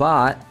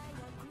 but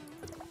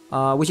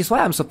which is why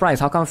I'm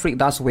surprised. How come Freak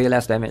does way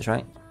less damage,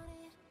 right?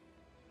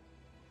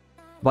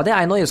 But then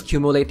I know it's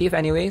cumulative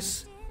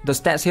anyways. The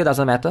stats here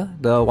doesn't matter.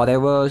 The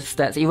whatever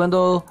stats, even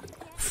though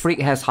Freak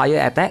has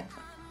higher attack,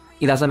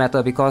 it doesn't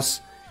matter because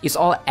it's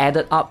all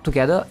added up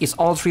together. It's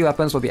all 3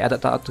 weapons will be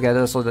added up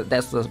together, so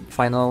that's the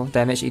final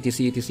damage,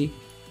 etc, etc.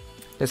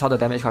 That's how the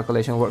damage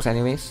calculation works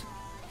anyways.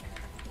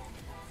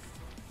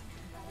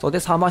 So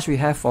that's how much we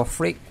have for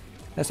Freak.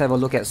 Let's have a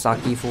look at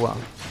SAKI FUWA.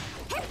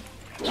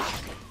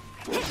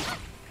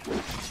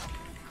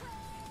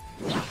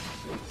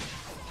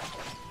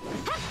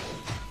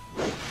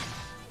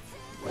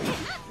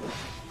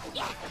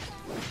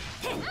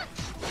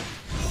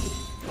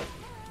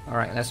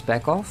 Alright, let's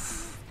back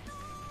off.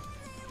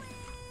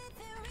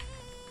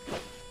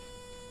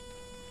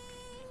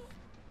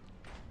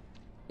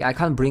 Yeah, I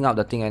can't bring up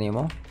the thing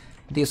anymore.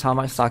 This is how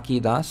much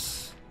SAKI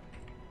does.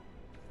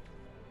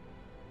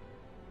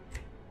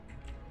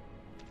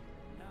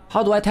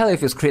 How do I tell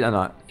if it's crit or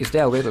not? Is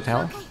there a way to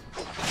tell?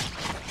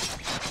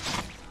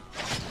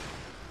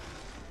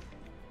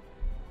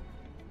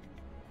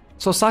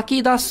 So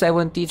SAKI does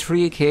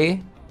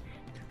 73k.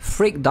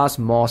 Freak does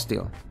more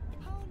still.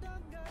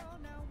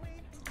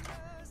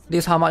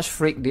 This is how much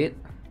Freak did.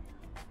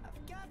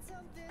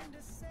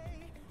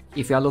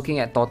 If you are looking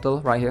at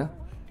total right here,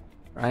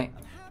 right?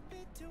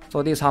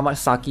 So this is how much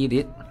SAKI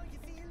did.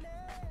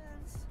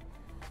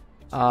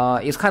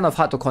 It's kind of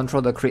hard to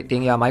control the crit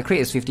thing. Yeah, my crit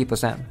is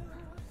 50%.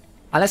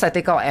 Unless I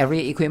take out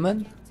every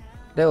equipment,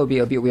 that would be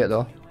a bit weird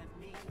though.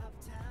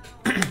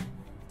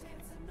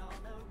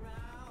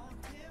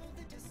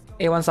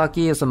 A1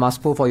 SAKI is a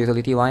must pull for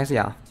utility wise,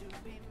 yeah.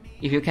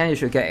 If you can, you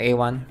should get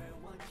A1.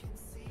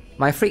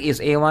 My Freak is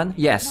A1?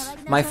 Yes,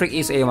 my Freak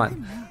is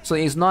A1. So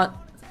it's not...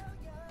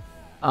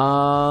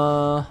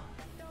 but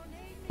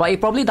it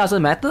probably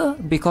doesn't matter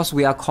because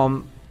we are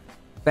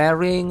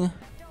comparing...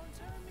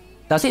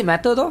 Does it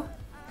matter though?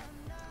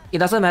 It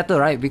doesn't matter,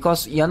 right?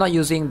 Because you're not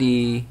using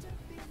the...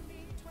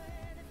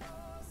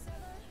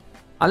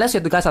 Unless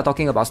you guys are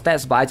talking about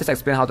stats, but I just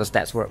explained how the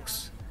stats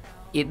works.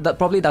 It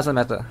probably doesn't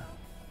matter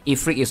if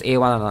Freak is A1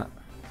 or not.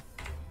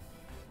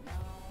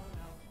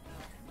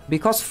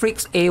 Because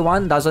Freak's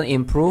A1 doesn't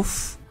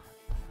improve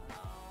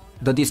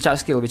the discharge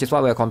skill, which is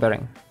what we're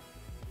comparing.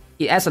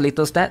 It adds a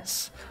little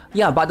stats.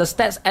 Yeah, but the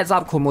stats adds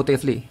up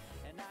cumulatively.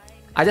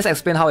 I just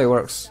explained how it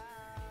works.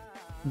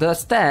 The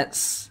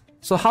stats...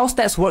 So how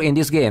stats work in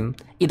this game,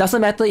 it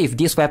doesn't matter if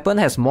this weapon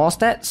has more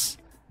stats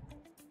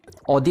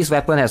or this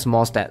weapon has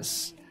more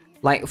stats.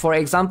 Like for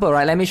example,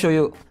 right, let me show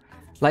you.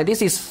 Like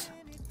this is...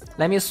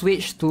 Let me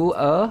switch to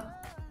a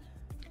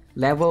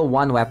level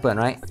 1 weapon,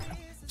 right?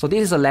 So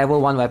this is a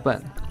level 1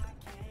 weapon.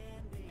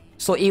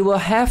 So it will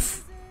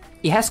have...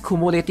 It has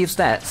cumulative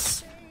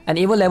stats. And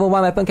even level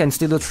 1 weapon can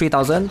still do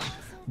 3000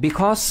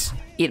 because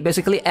it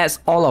basically adds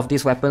all of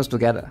these weapons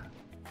together.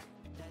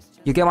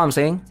 You get what I'm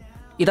saying?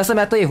 It doesn't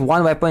matter if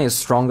one weapon is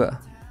stronger.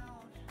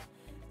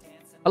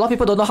 A lot of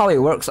people don't know how it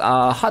works,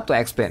 hard to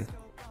explain.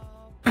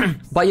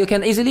 But you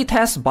can easily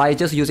test by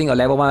just using a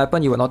level 1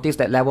 weapon. You will notice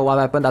that level 1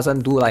 weapon doesn't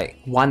do like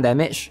 1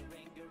 damage.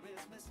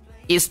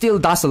 It still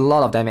does a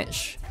lot of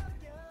damage.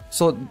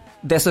 So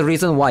there's a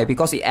reason why,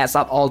 because it adds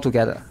up all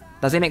together.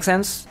 Does it make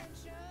sense?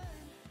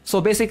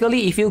 So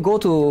basically if you go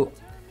to...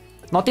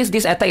 Notice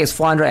this attack is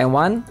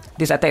 401,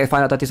 this attack is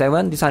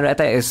 537, this 100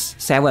 attack is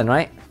 7,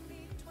 right?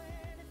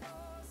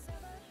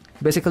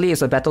 Basically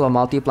it's a battle of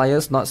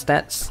multipliers, not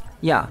stats.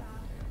 Yeah.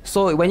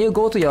 So when you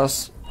go to your...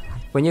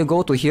 When you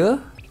go to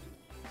here,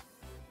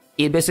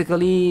 it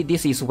basically...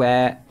 This is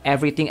where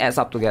everything adds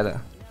up together.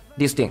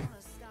 This thing.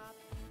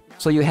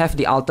 So you have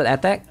the altered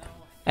attack,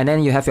 and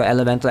then you have your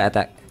elemental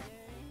attack.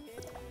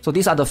 So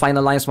these are the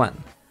finalized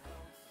one.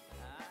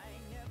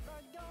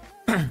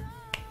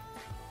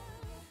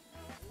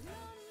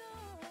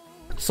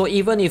 So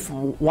even if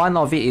one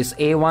of it is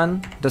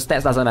A1, the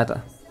stats doesn't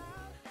matter.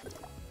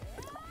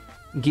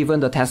 Given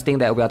the testing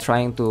that we are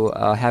trying to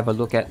have a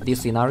look at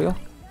this scenario.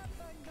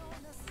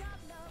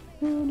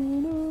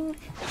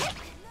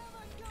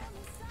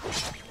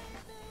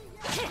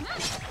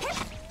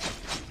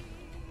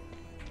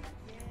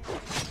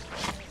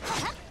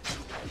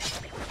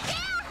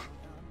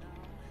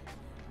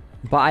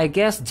 But I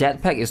guess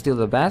jetpack is still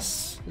the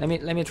best. Let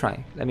me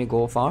try. Let me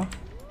go far.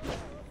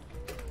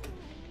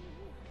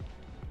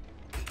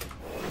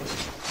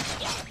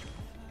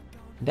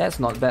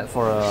 That's not bad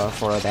for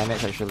a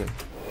damage actually.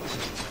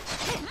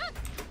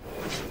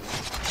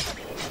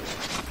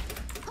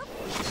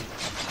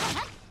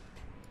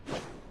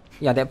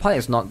 Yeah, that part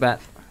is not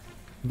bad.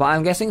 But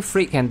I'm guessing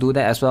Freak can do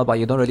that as well, but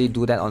you don't really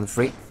do that on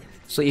Freak.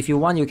 So if you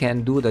want, you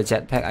can do the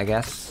jetpack, I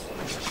guess.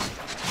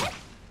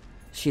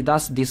 She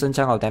does decent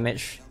chunk of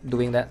damage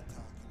doing that.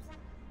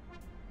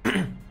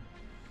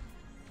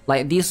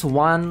 Like this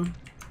one...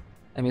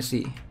 Let me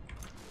see.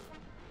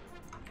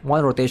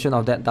 One rotation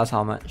of that does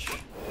how much?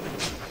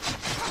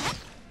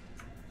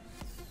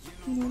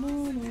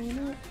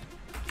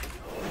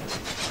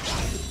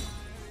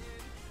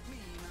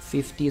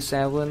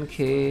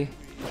 $57k.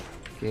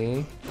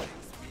 Okay.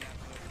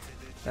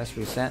 Let's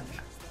reset.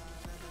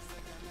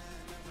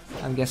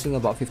 I'm guessing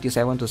about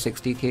 57 to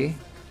 60k.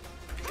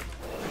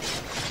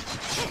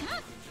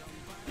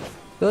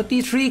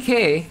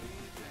 33k.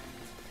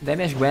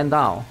 Damage went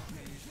down.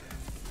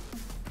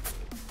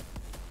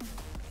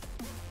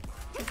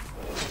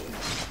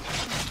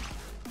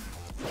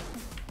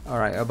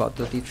 Alright, about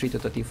 33 to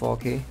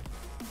 34k.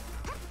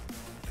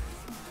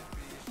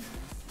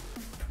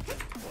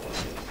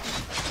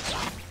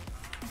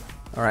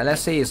 Alright,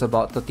 let's say it's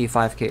about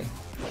 35k.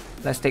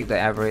 Let's take the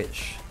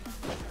average.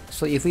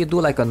 So if we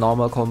do like a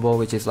normal combo,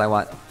 which is like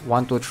what?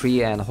 1, 2,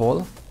 3 and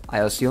hold, I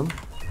assume.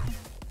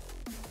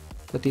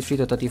 33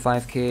 to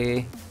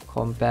 35k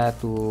compared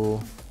to...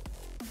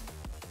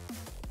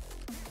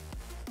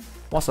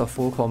 What's a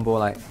full combo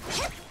like?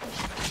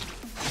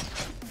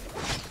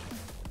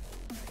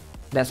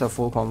 That's a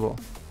full combo.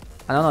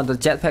 I don't know, the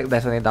jetpack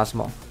definitely does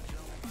more.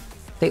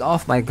 Take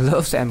off my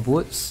gloves and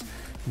boots.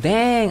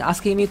 Dang,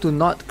 asking me to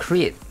not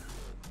crit.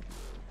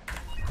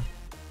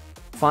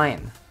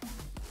 Fine.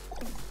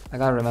 I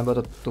gotta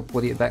remember to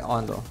put it back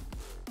on though.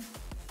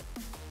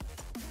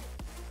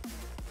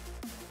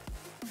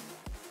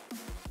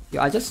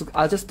 Yeah, I'll just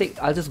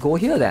go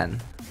here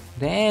then.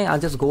 Dang, I'll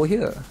just go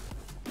here.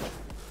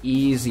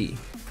 Easy.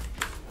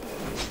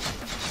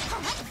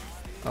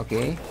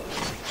 Okay.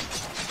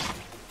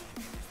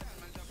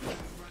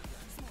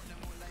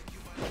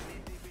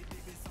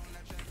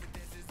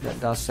 That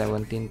does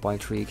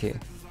 17.3k.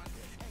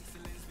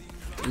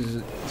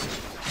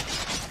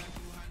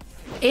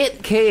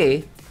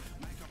 8k?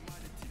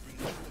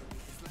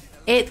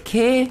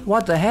 8k?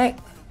 What the heck?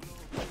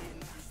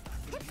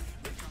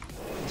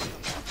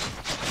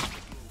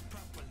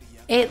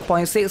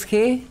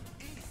 $8.6k?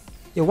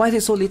 Yo, why is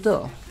it so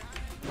little?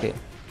 Okay.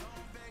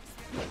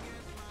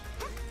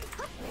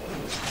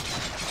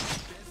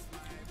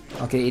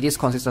 Okay, it is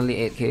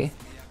consistently 8k.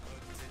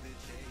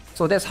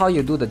 So that's how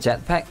you do the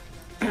jetpack.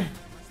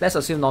 Let's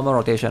assume normal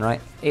rotation,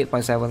 right?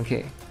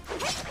 8.7k.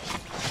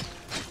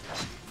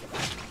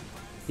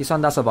 This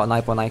one does about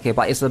 9.9k,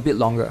 but it's a bit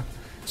longer.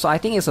 So I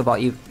think it's about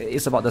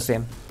the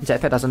same.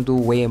 Jetpack doesn't do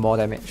way more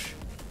damage.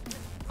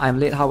 I'm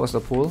late. How was the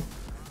pool?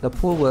 The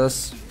pool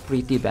was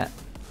pretty bad.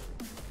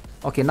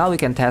 Okay, now we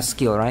can test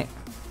skill, right?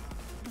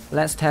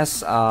 Let's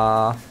test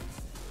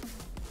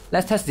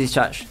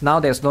discharge. Now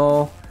there's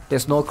no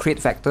crit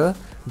factor.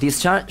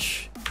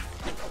 Discharge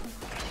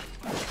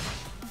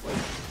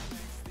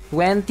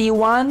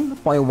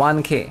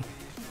 21.1k.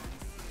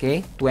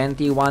 Okay,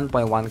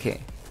 21.1k.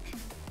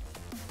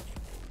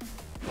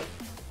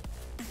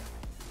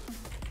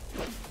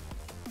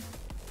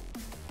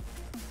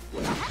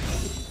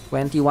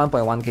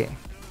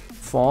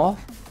 For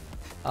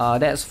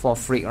that's for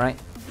freak, right?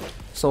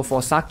 So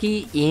for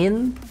SAKI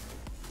in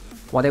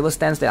whatever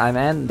stance that I'm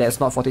in, there's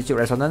not fortitude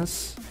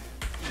resonance.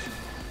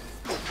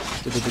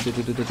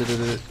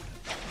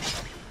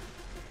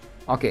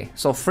 Okay,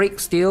 so freak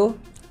still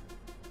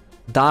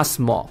does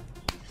more.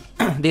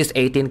 This is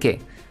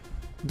 18k.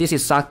 This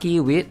is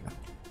SAKI with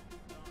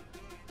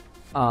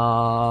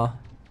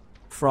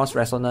frost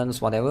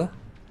resonance, whatever.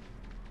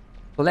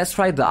 So let's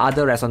try the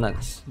other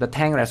resonance, the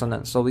tank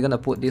resonance. So we're gonna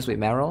put this with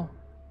Meryl.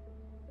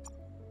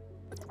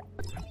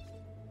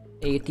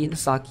 18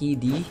 SAKI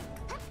D.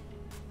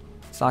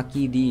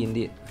 SAKI D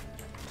indeed.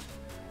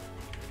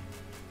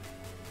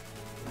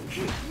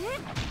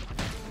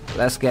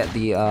 Let's get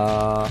the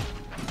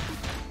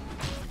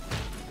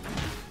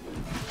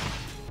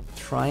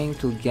trying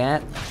to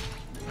get...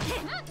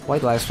 Why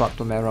do I swap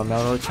to Meryl?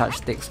 Meryl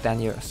charge takes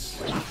 10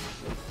 years.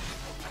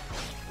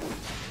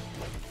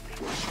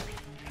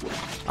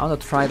 I want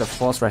to try the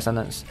force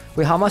resonance.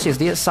 Wait, how much is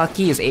this?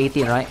 SAKI is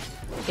 18, right?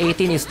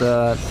 18 is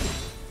the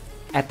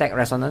attack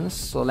resonance,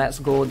 so let's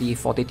go the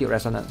fortitude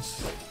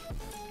resonance.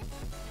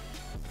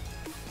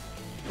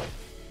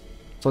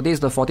 So this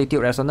is the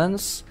fortitude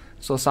resonance.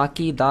 So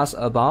SAKI does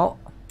about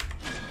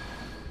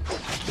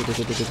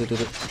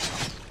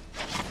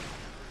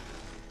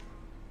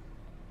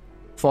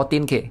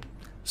 14k.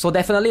 So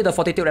definitely the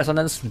fortitude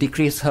resonance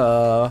decreased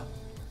her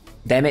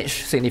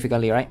damage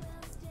significantly, right?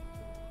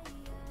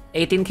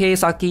 18k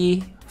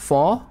SAKI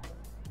for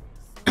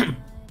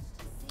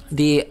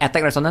the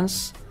attack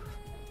resonance.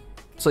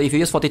 So if you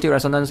use fortitude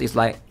resonance, it's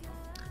like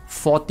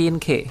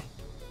 14k.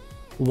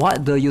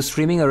 What the? You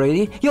streaming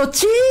already? Yo,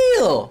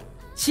 chill!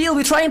 Chill,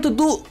 we're trying to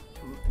do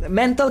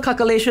mental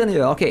calculation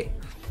here. Okay.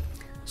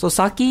 So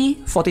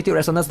SAKI, fortitude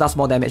resonance does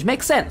more damage.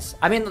 Makes sense.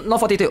 I mean,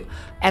 not fortitude.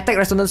 Attack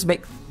resonance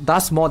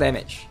does more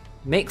damage.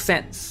 Makes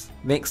sense.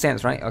 Makes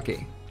sense, right?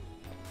 Okay.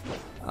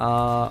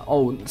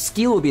 Oh,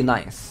 skill would be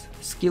nice.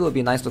 Skill would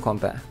be nice to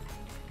compare.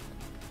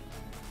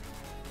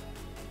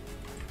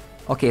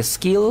 Okay,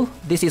 skill.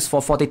 This is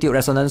for fortitude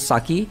resonance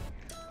SAKI.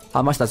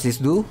 How much does this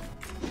do?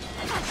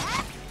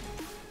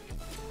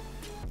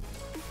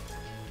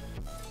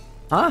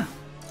 Huh?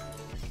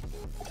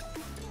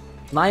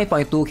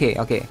 9.2k.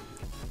 Okay.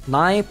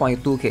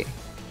 9.2k.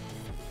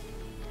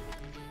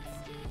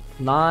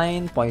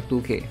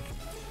 9.2k.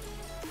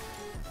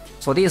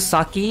 So this is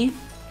SAKI,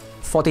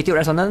 fortitude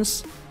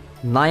resonance,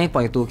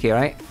 9.2k,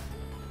 right?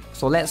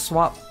 So let's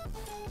swap.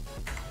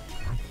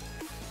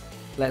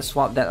 Let's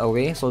swap that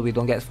away so we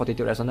don't get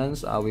fortitude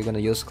resonance. We're gonna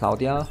use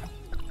Claudia.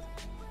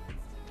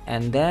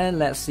 And then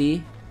let's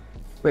see.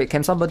 Wait,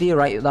 can somebody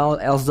write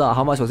down Elsa?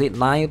 How much was it?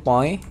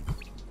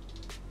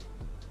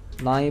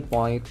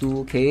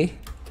 9.2k.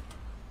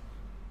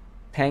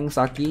 Tank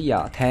Saki,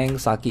 yeah, Tank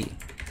Saki.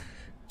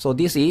 So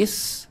this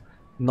is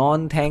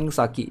non-tank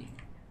Saki.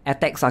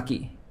 Attack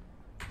Saki.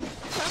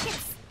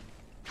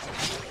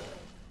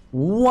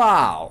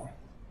 Wow!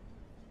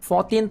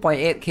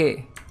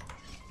 14.8k.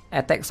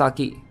 Attack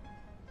Saki.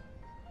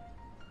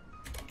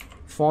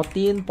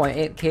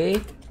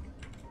 14.8k.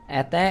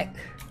 Attack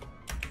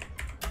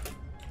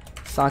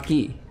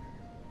Saki.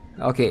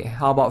 Okay,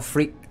 how about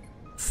Freak?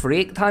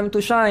 Freak time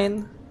to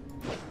shine.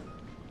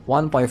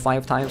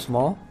 1.5 times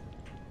more.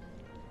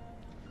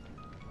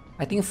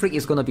 I think Freak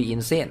is gonna be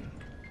insane.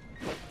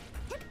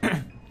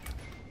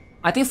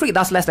 I think Freak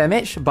does less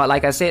damage, but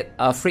like I said,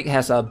 Freak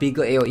has a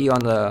bigger AoE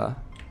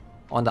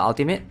on the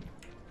ultimate.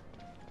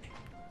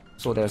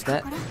 So there's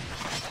that.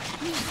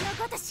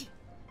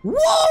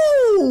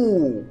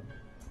 Whoa!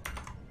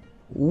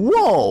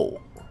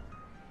 Whoa!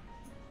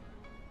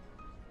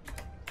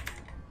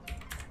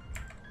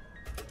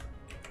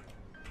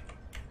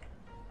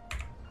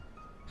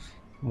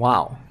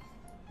 Wow.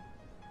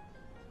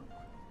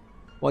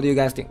 What do you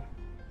guys think?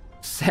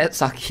 Sad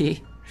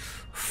Saki.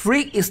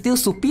 Freak is still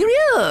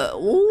superior!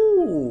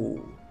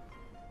 Ooh!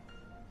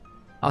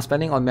 I was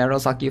planning on Meryl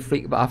Saki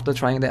Freak, but after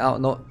trying that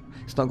out, no,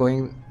 it's not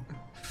going.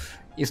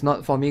 It's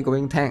not for me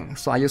going tank,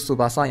 so I use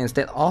Tsubasa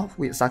instead of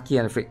with Saki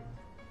and Freak.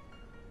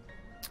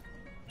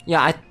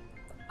 Yeah,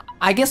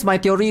 I guess my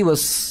theory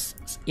was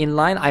in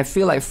line. I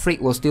feel like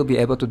Freak will still be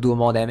able to do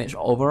more damage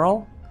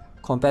overall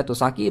compared to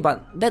Saki,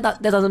 but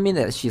that doesn't mean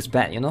that she's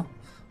bad, you know?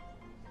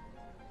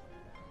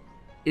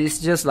 It's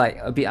just like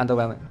a bit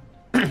underwhelming.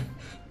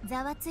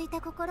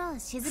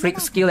 Freak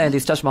skill and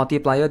discharge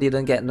multiplier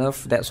didn't get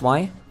nerfed, that's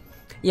why.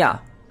 Yeah.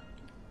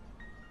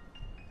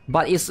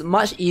 But it's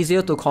much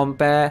easier to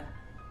compare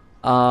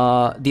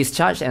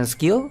discharge and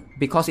skill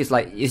because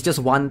it's just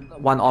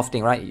one-off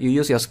thing, right? You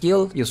use your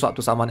skill, you swap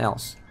to someone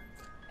else.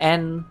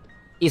 And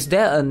is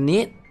there a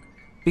need?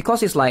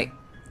 Because it's like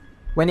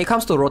when it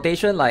comes to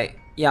rotation, like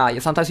yeah,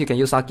 sometimes you can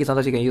use Saki,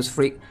 sometimes you can use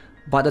Freak.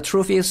 But the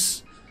truth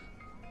is,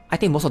 I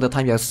think most of the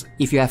time,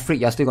 if you have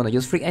Freak, you're still gonna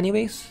use Freak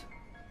anyways.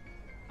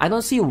 I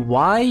don't see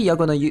why you're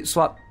gonna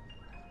swap.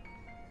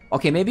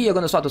 Okay, maybe you're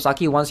gonna swap to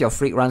Saki once your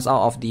Freak runs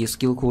out of the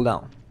skill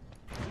cooldown,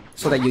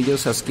 so that you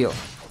use her skill.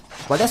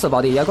 But that's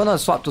about it. You're gonna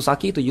swap to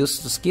Saki to use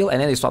the skill, and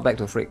then you swap back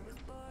to Freak.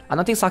 I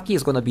don't think Saki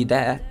is gonna be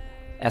there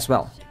as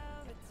well.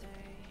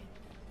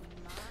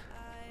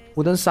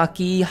 Wouldn't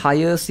Saki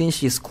higher since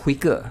she's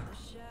quicker?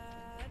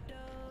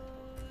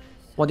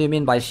 What do you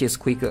mean by she's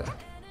quicker?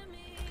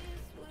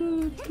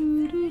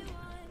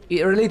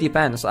 It really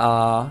depends.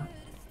 The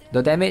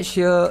damage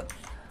here.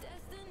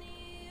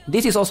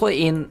 This is also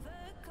in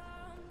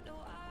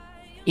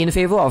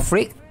favor of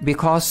Freak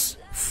because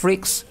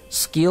Freak's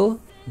skill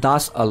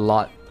does a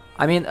lot.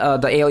 I mean,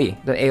 the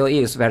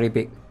AoE is very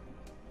big.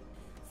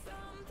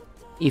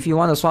 If you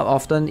want to swap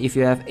often, if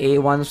you have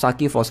A1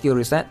 Saki for skill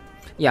reset,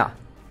 yeah.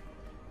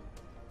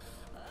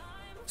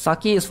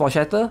 Saki is for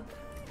shatter.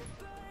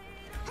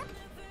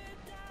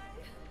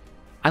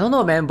 I don't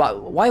know, man,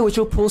 but why would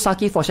you pull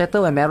Saki for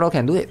shatter when Meryl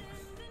can do it?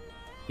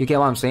 You get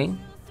what I'm saying?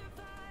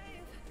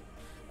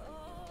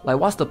 Like,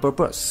 what's the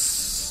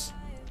purpose?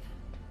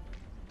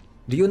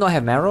 Do you not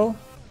have Meryl?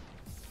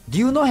 Do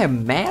you not have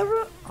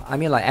Meryl? I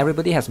mean, like,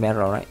 everybody has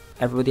Meryl, right?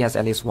 Everybody has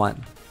at least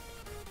one.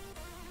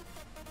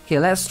 Okay,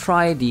 let's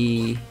try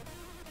the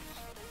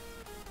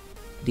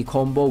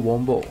combo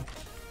wombo.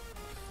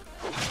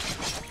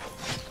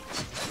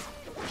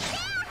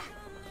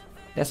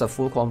 That's a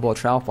full combo,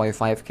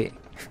 12.5k.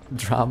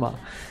 Drama.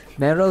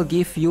 Meryl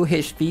give you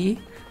HP,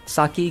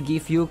 Saki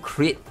give you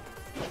crit.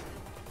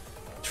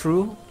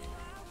 True.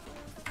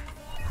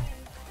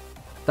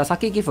 Does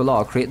Saki give a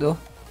lot of crit though?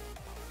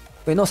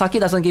 Wait, no, Saki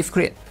doesn't give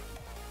crit.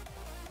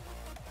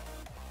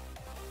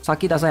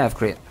 Saki doesn't have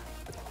crit.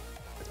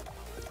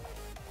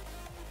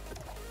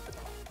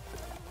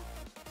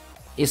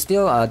 It's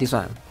still this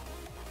one.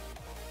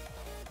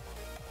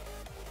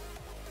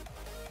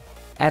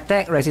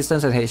 Attack,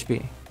 resistance, and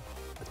HP.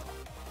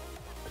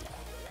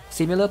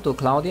 Similar to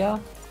Claudia.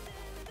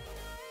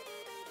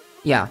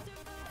 Yeah.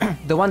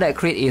 The one that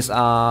crit is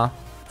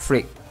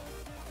Freak.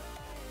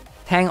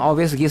 Tank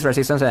always gives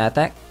resistance and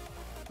attack.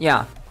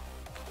 Yeah.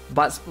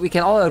 But we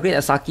can all agree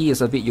that Saki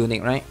is a bit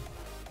unique, right?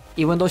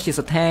 Even though she's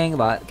a tank,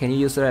 but can you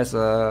use her as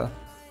a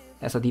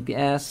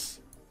DPS?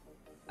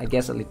 I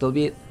guess a little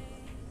bit.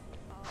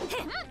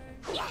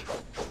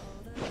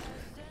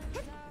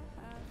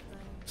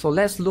 So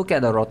let's look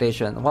at the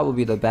rotation. What would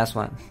be the best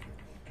one?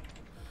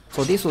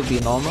 So this would be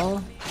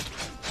normal.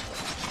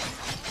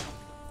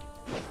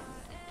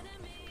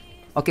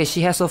 Okay,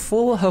 she has her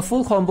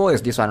full combo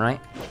is this one, right?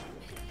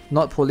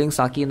 Not pulling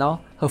Saki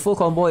now. Her full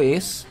combo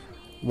is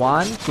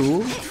 1,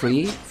 2,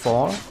 3,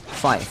 4,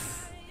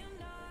 5.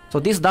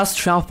 So this does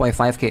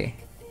 12.5k.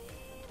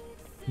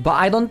 But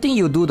I don't think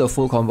you do the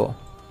full combo.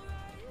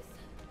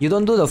 You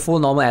don't do the full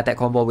normal attack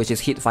combo, which is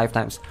hit 5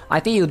 times. I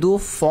think you do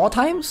 4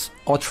 times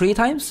or 3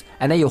 times,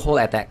 and then you hold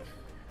attack.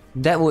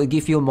 That will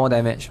give you more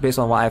damage based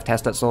on what I've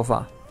tested so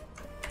far.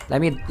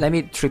 Let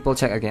me triple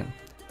check again.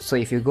 So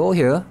if you go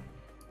here,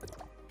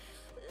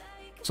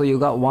 So you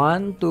got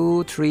 1,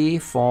 2, 3,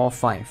 4,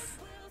 5.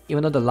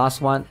 Even though the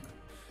last one...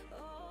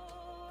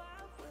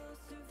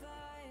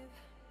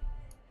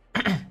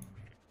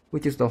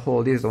 Which is the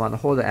hold? This is the one.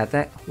 Hold the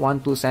attack. 1,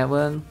 2,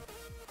 7.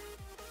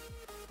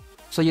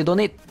 So you don't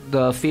need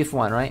the fifth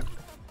one, right?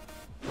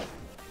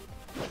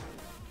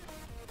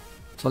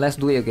 So let's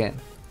do it again.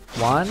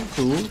 1,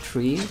 2,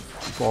 3,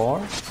 4,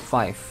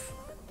 5.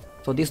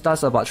 So this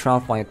does about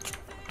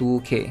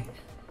 12.2k.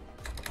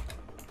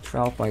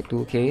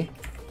 12.2k.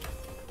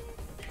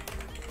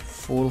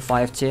 Full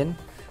 5 chain.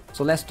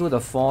 So let's do the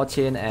 4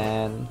 chain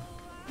and...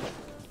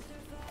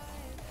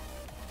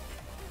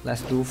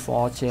 Let's do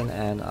 4 chain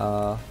and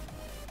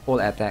whole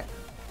attack.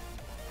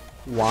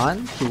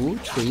 1, 2,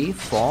 3,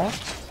 4.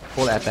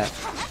 Whole attack.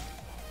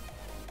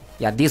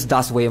 Yeah, this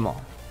does way more.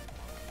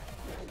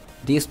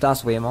 This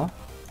does way more.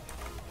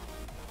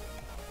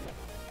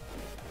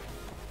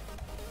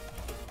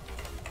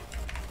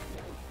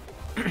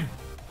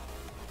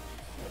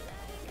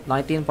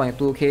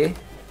 $19.2k.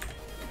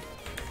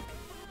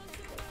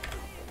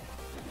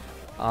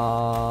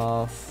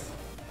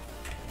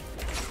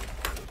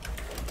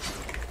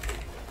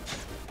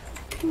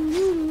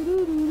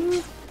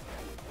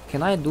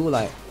 Can I do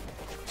like...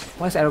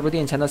 Why is everybody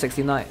in channel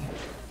 69?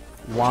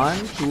 1,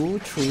 2,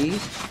 3.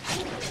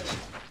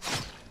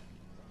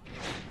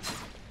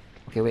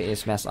 Okay, wait,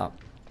 it's messed up.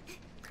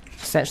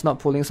 Sedge not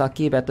pulling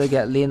Saki, better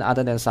get Lin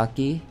other than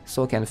Saki,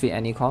 so can fit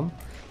any comp.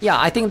 Yeah,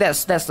 I think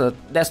that's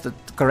the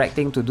correct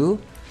thing to do.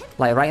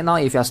 Like right now,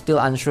 if you're still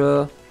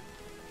unsure,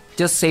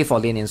 just save for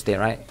Lin instead,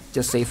 right?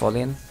 Just save for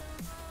Lin.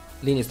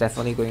 Lin is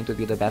definitely going to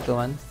be the better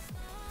one.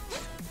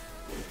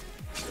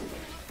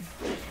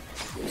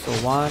 So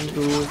 1,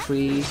 2,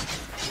 3.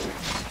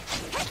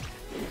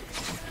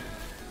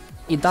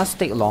 It does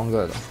take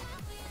longer though.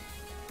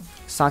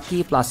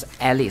 Saki plus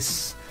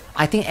Alice.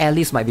 I think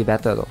Alice might be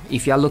better though.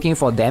 If you are looking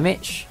for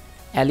damage,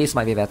 Alice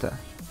might be better.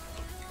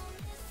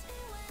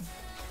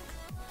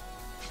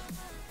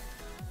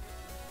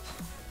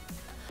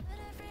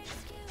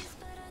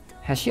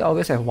 Has she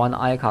always have one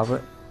eye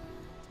covered?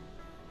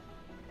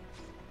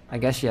 I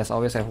guess she has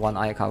always have one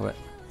eye covered.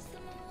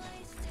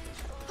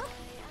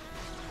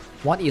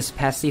 What is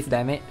passive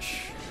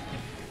damage?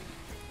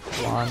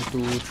 1,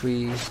 2,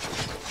 3.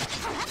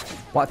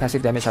 What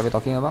passive damage are we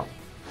talking about?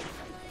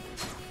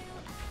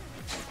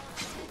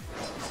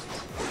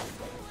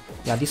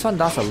 Yeah, this one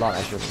does a lot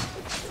actually.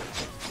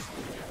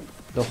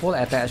 The whole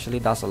attack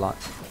actually does a lot.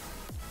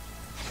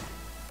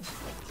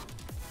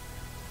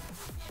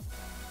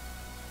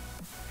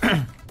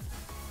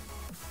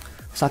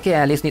 Saki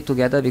and Alice need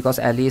together because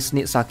Alice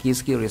needs Saki's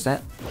skill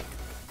reset.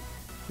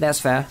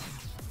 That's fair.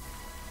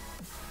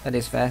 That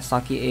is fair.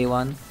 Saki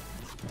A1.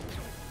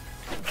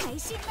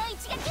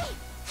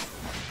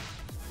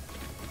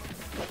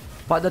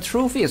 But the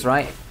truth is,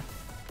 right?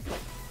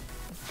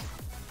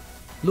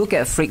 Look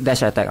at freak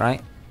dash attack,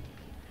 right?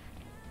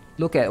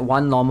 Look at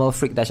one normal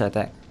freak dash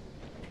attack.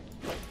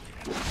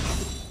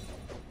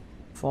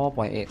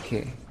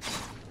 4.8k.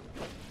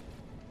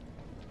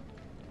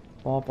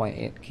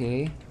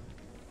 4.8k.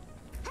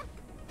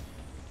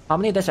 How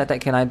many dash attack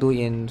can I do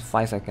in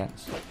 5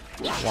 seconds?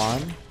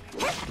 1,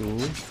 2,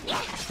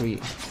 3.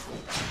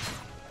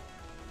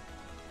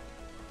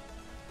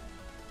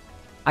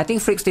 I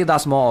think freak still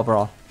does more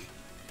overall.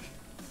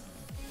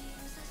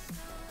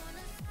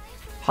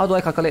 How do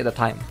I calculate the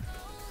time?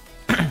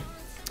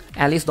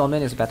 Alice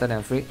Domain is better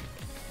than freak.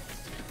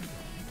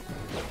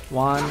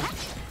 1,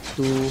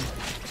 2,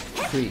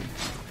 3.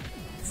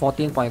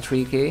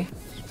 14.3k.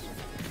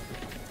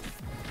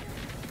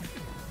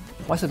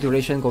 Why's the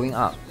duration going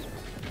up?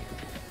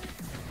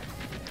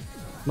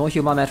 No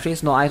human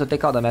matrix? No, I have to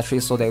take out the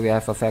matrix so that we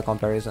have a fair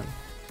comparison.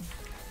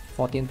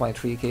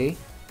 14.3k.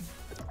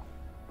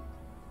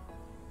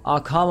 Oh,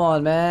 come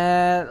on,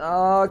 man.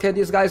 Oh, can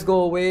these guys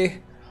go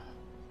away?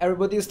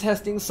 Everybody's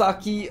testing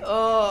Saki.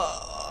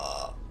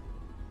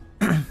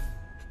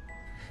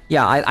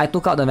 Yeah, I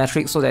took out the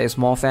matrix so that it's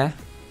more fair.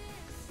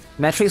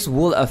 Matrix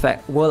will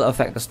affect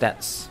the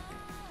stats.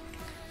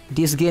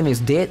 This game is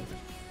dead.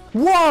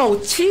 Whoa,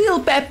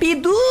 chill,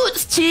 Peppy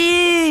dudes,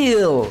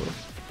 chill.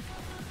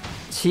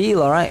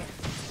 Chill, alright.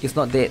 It's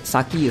not dead.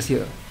 Saki is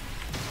here.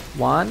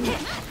 1,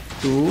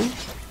 2,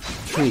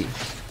 3.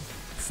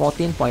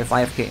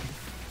 14.5k.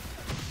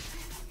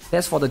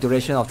 That's for the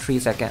duration of 3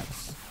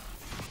 seconds.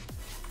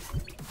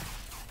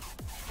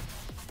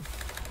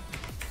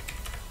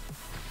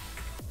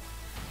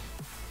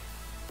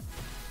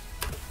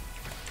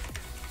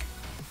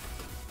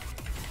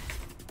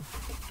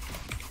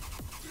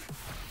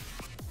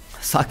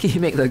 Saki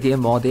make the game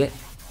more dead.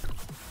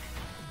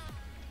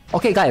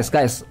 Okay, guys,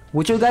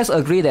 would you guys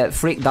agree that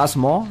freak does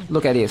more?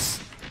 Look at this.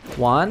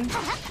 1,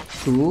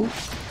 2,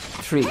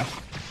 3.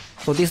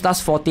 So this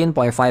does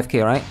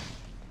 14.5k, right?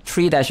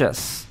 3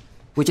 dashes,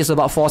 which is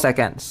about 4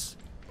 seconds.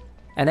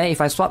 And then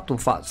if I swap to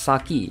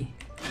Saki,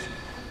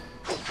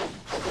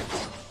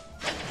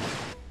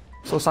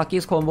 so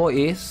Saki's combo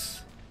is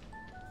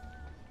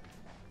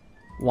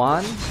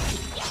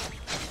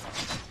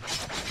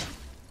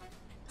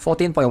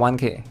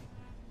 14.1k.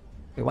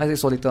 Wait, why is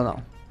it so little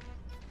now?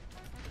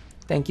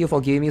 Thank you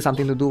for giving me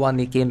something to do while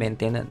making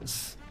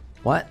maintenance.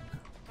 What?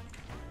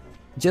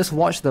 Just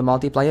watch the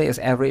multiplier is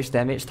average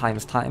damage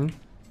times time.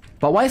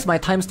 But why is my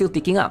time still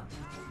ticking up?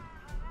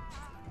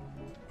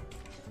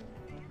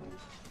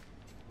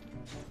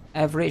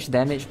 Average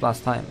damage plus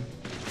time.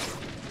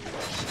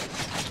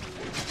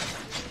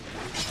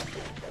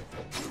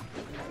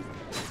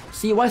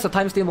 See, why is the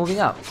time still moving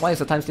up? Why is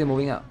the time still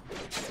moving up?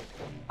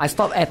 I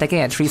stopped attacking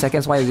at 3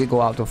 seconds, why did it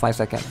go out to 5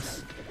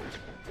 seconds?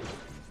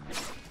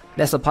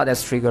 That's the part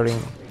that's triggering.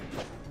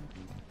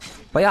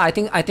 But yeah, I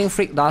think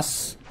Freak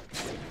does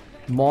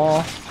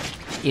more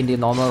in the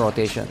normal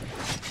rotation.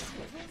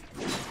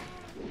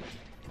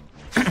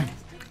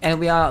 And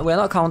we're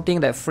not counting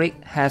that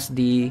Freak has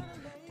the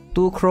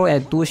 2 Crow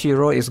and 2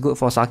 Shiro is good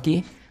for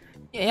Saki.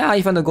 Yeah,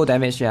 even the go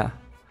damage, yeah.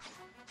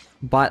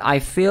 But I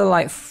feel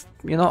like,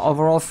 you know,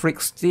 overall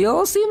Freak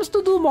still seems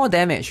to do more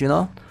damage, you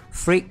know?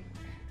 Freak,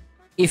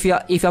 if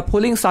you're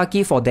pulling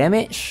Saki for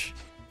damage,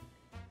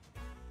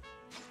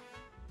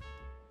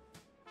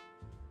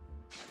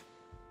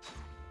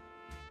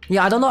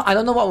 yeah, I don't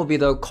know what would be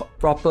the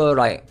proper,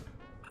 like,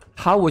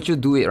 how would you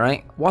do it,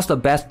 right? What's the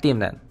best team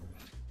then?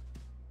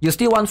 You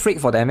still want Freak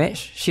for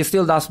damage, she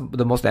still does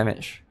the most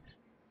damage.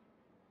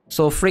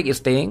 So Freak is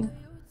staying.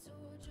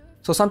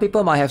 So some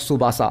people might have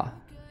Tsubasa.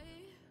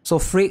 So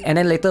Freak, and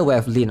then later we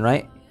have Lin,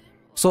 right?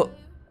 So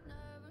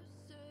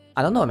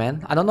I don't know,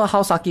 man. I don't know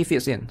how Saki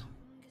fits in.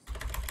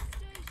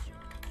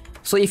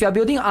 So if you're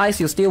building Ice,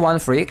 you still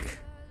want Freak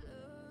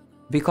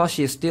because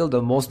she's still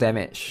the most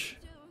damage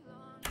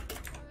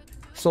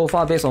so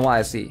far based on what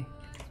I see.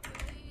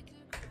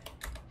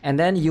 And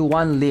then you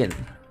want Lin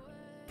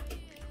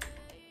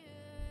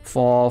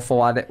for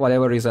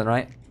whatever reason,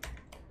 right?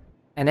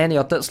 And then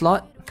your third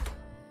slot,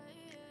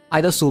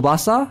 either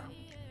Tsubasa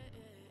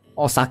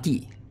or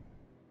Saki.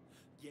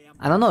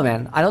 I don't know,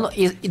 man. I don't know.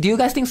 Do you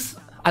guys think...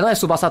 I don't have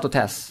Tsubasa to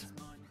test.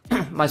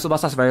 My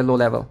Tsubasa is very low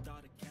level.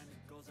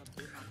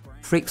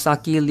 Freak,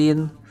 Saki,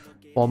 Lin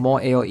for more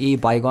AoE,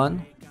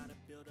 Bygone.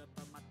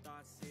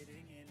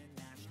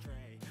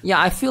 Yeah,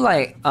 I feel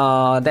like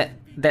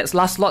that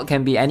last slot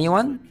can be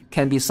anyone.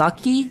 Can be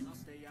Saki.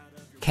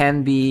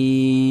 Can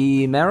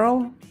be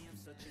Meryl.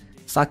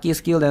 Saki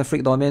skill, then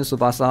Freak Domain.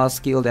 Tsubasa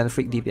skill, then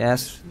Freak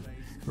DPS.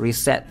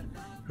 Reset.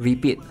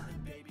 Repeat.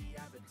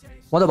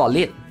 What about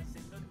Lin?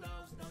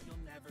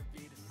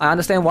 I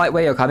understand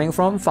where you're coming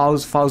from,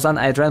 Fauzan,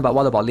 Adrian, but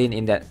what about Lin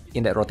in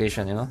that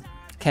rotation, you know?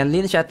 Can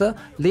Lin shatter?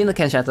 Lin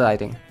can shatter, I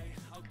think.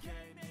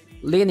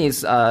 Lin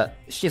is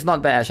she's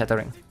not bad at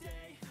shattering.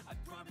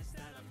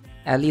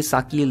 Alice,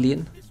 Saki,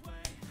 Lin.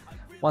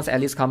 Once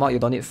Alice come out, you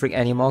don't need Freak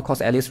anymore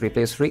cause Alice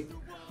replace Freak.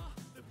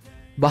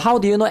 But how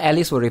do you know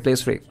Alice will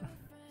replace Freak?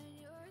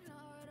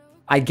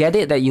 I get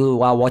it that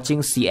you are watching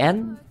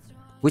CN,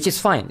 which is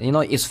fine, you know,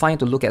 it's fine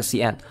to look at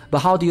CN. But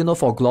how do you know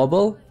for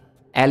global,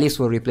 Alice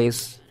will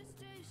replace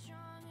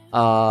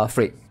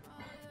Freak?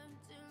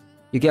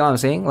 You get what I'm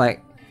saying?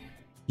 Like,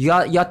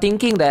 you're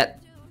thinking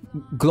that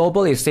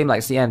global is same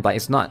like CN, but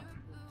it's not.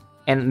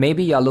 And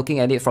maybe you're looking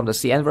at it from the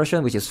CN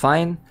version, which is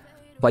fine,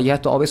 but you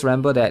have to always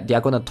remember that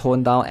they're going to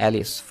tone down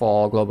Alice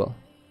for global.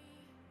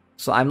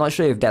 So I'm not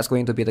sure if that's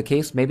going to be the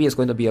case. Maybe it's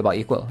going to be about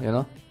equal, you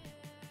know?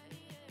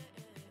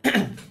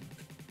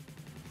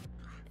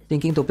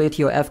 Thinking to play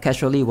TOF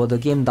casually, will the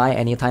game die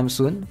anytime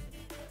soon?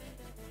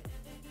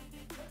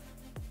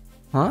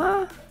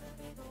 Huh?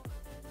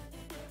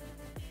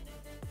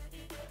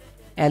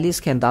 Alice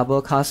can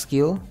double cast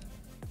skill.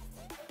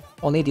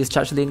 Only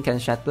Discharge Lin can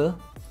shatter.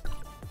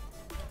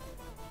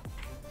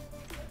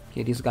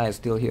 Okay, this guy is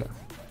still here.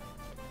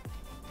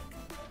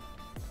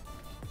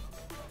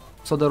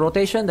 So the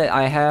rotation that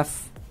I have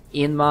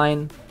in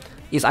mind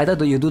is either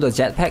do you do the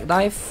jetpack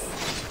dive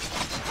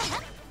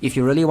if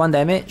you really want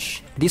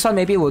damage. This one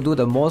maybe will do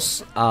the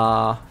most.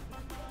 Why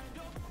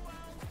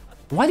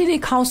did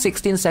it count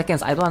 16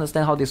 seconds? I don't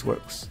understand how this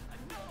works.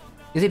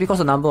 Is it because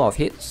of the number of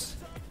hits?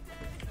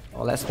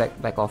 Or let's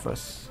back off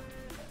first.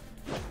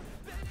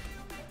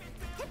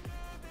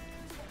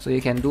 So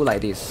you can do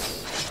like this.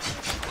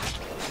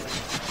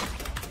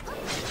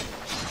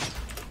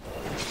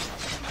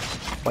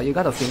 But you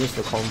gotta finish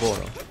the combo.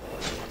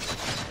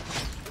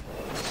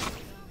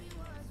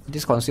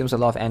 This consumes a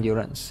lot of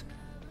endurance.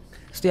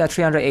 Still at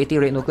 380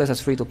 Red Nucleus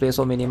is free to play,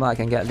 so minimal I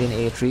can get Lin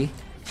A3.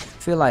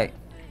 Feel like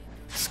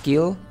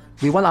skill.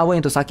 We 1 hour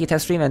into Saki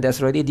test stream and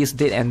there's already this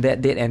date and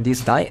that date and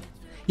this died.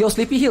 Yo,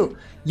 Sleepy Hill!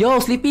 Yo,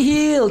 Sleepy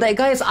Hill! That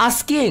guy is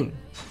asking!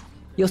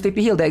 Yo,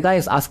 Sleepy Hill, that guy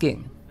is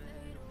asking.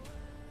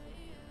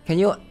 Can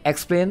you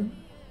explain?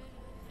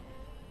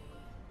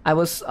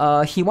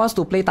 He wants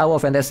to play Tower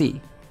of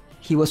Fantasy.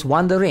 He was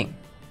wondering,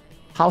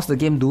 how's the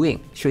game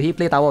doing? Should he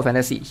play Tower of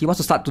Fantasy? He wants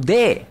to start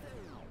today.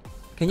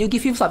 Can you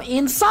give him some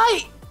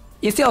insight?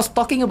 Instead of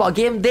talking about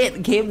game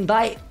dead, game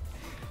died.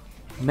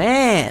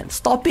 Man,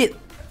 stop it.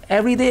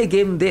 Every day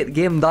game dead,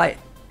 game died.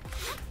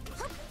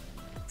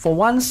 For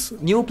once,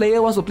 new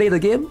player wants to play the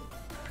game,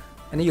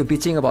 and then you're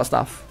bitching about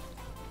stuff.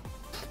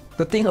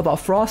 The thing about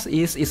Frost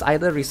is it's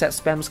either reset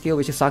spam skill,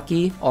 which is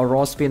Saki, or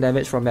raw spin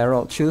damage from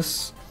Marrow.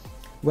 Choose.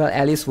 Well,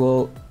 Alice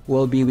will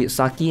be with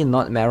Saki,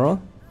 not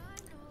Marrow.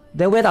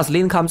 Then where does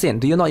Lin comes in?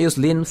 Do you not use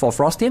Lin for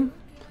Frost team?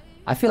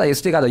 I feel like you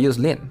still gotta use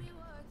Lin.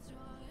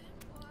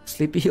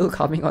 Sleepy Hill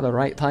coming at the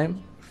right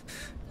time.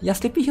 Yeah,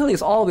 Sleepy Hill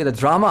is all with the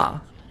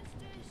drama.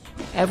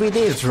 Every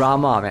day is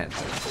drama, man.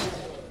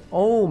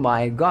 Oh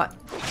my god.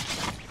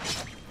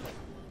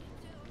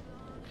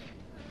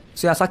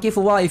 So yeah, SAKI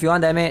FUWA, if you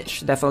want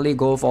damage, definitely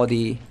go for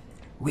the...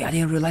 Wait, I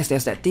didn't realize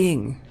there's that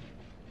thing.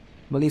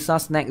 Melissa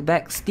snack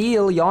back,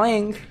 steal,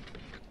 yoink.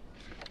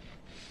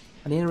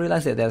 I didn't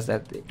realize that there's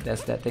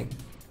that thing.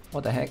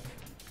 What the heck?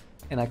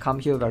 And I come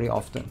here very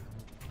often.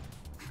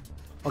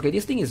 Okay,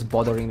 this thing is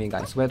bothering me,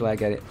 guys. Where do I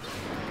get it?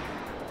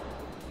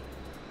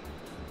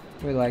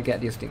 Where do I get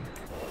this thing?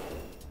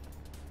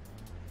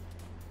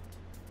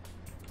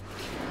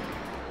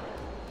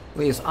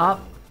 Wait, it's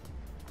up.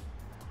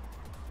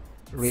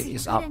 Rate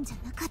is up.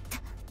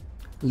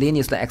 Lin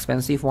is the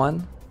expensive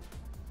one.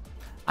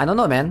 I don't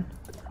know, man.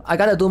 I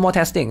gotta do more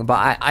testing,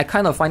 but I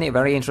kind of find it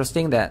very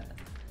interesting that,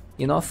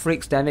 you know,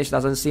 Freak's damage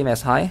doesn't seem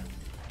as high.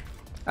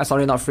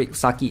 Sorry, not Freak,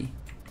 Saki.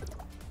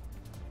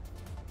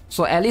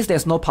 So at least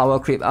there's no power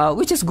creep,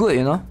 which is good,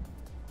 you know.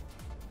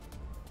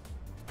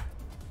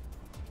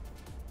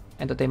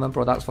 Entertainment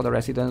products for the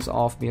residents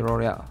of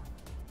Miroria.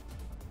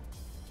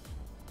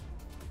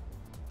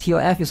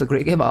 TOF is a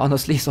great game, but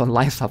honestly it's on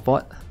live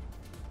support.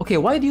 Okay,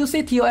 why do you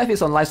say TOF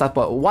is on live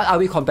support? What are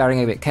we comparing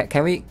it with?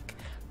 Can we,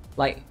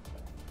 like,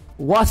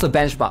 what's the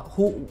benchmark?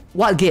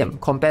 What game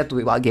compared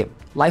to what game?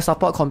 Live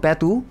support compared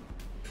to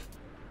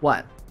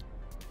what?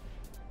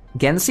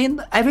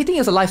 Genshin? Everything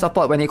is a live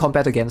support when you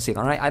compare to Genshin,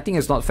 alright? I think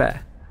it's not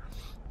fair.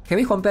 Can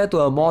we compare to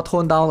a more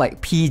toned down like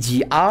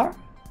PGR?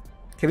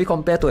 Can we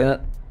compare to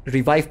a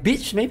Revive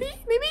Beach? Maybe,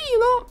 you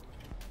know?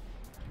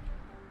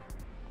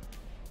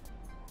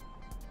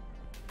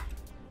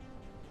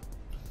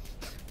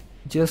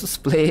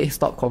 Just play,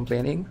 stop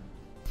complaining.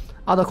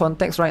 Out of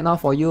context right now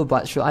for you,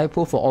 but should I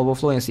pull for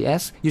Overflow in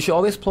CS? You should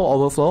always pull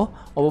Overflow.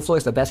 Overflow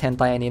is the best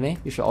hentai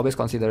anime. You should always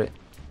consider it.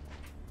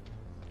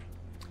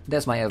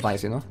 That's my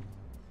advice, you know?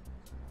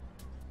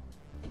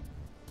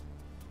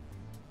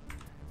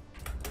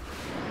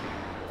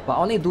 But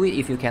only do it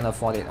if you can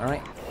afford it,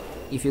 alright?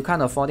 If you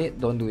can't afford it,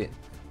 don't do it.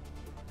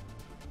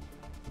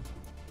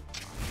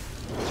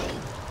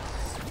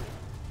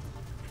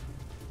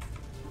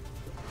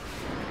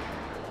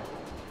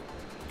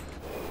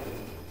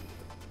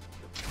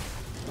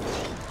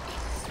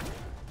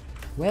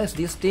 Where's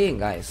this thing,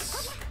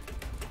 guys?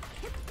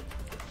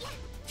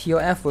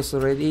 TOF was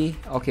already...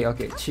 Okay,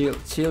 chill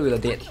with the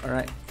dead,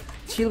 alright?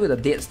 Chill with the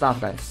dead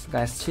stuff, guys.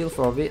 Guys, chill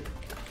for a bit.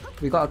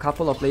 We got a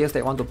couple of players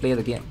that want to play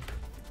the game.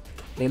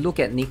 They look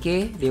at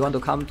Nikkei, they want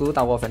to come to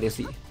Tower of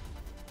Fantasy.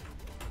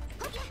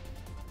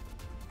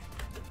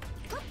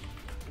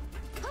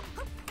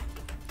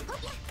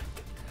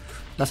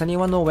 Does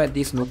anyone know where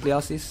this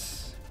nucleus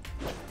is?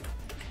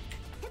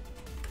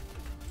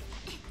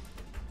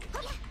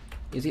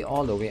 Is it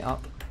all the way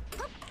up?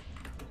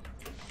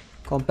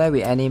 Compare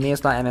with anime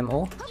style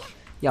MMO?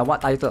 Yeah,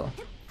 what title?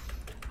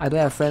 I don't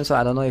have friends, so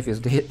I don't know if it's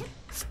dead.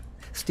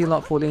 Still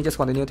not pulling, just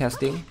continue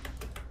testing.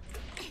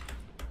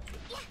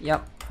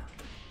 Yep.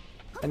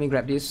 Let me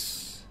grab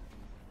this.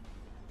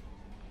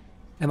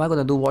 Am I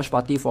gonna do watch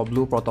party for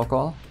Blue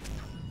Protocol?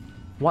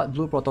 What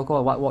Blue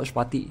Protocol? What watch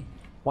party?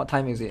 What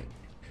time is it?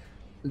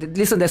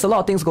 Listen, there's a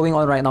lot of things going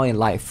on right now in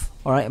life.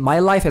 Alright, my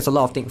life has a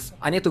lot of things.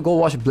 I need to go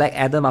watch Black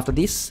Adam after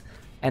this.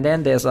 And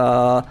then there's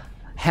a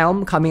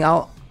Helm coming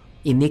out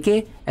in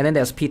Nikkei. And then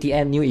there's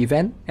PTN new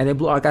event. And then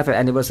Blue Archive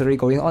anniversary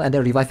going on. And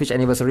then Revive Fish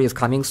anniversary is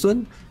coming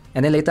soon.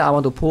 And then later I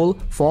want to pull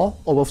for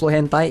Overflow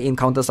Hentai in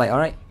Counter Side.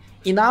 Alright,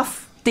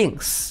 enough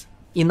things.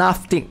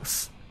 Enough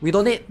things. We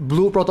don't need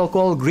Blue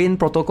Protocol, Green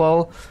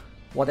Protocol,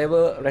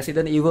 whatever,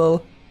 Resident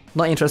Evil.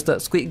 Not interested.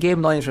 Squid Game,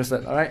 not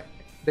interested. Alright,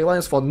 that one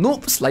is for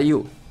noobs like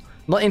you.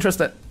 Not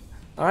interested.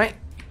 Alright,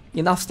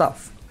 enough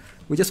stuff.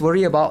 We just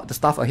worry about the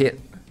stuff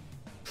ahead.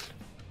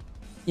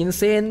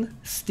 Insane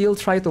still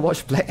try to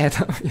watch Black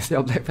Adam instead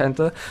of Black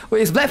Panther.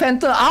 Wait, is Black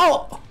Panther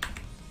out?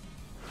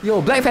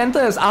 Yo, Black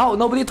Panther is out.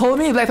 Nobody told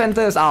me Black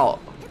Panther is out.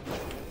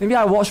 Maybe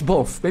I watch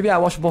both. Maybe I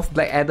watch both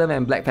Black Adam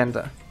and Black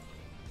Panther.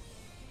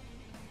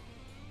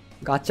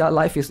 Gacha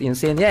life is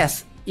insane.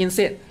 Yes,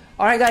 insane.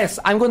 Alright guys,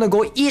 I'm gonna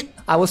go eat.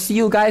 I will see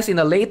you guys in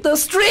a later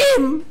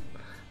stream.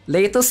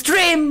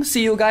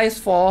 See you guys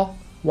for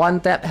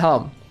One Tap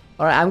Helm.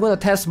 Alright, I'm gonna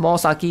test more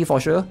Saki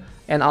for sure.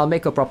 And I'll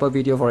make a proper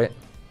video for it.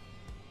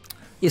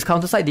 Is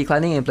Counter-Strike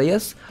declining in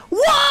players?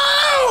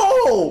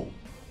 Wow!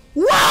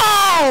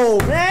 Wow!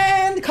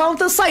 Man,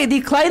 Counter-Strike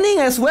declining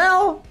as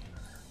well.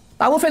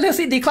 Tower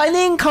Fantasy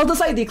declining,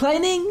 Counter-Strike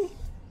declining.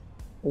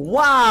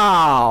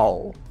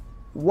 Wow!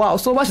 Wow,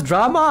 so much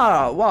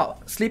drama! Wow,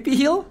 Sleepy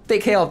Hill,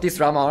 take care of this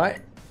drama, alright?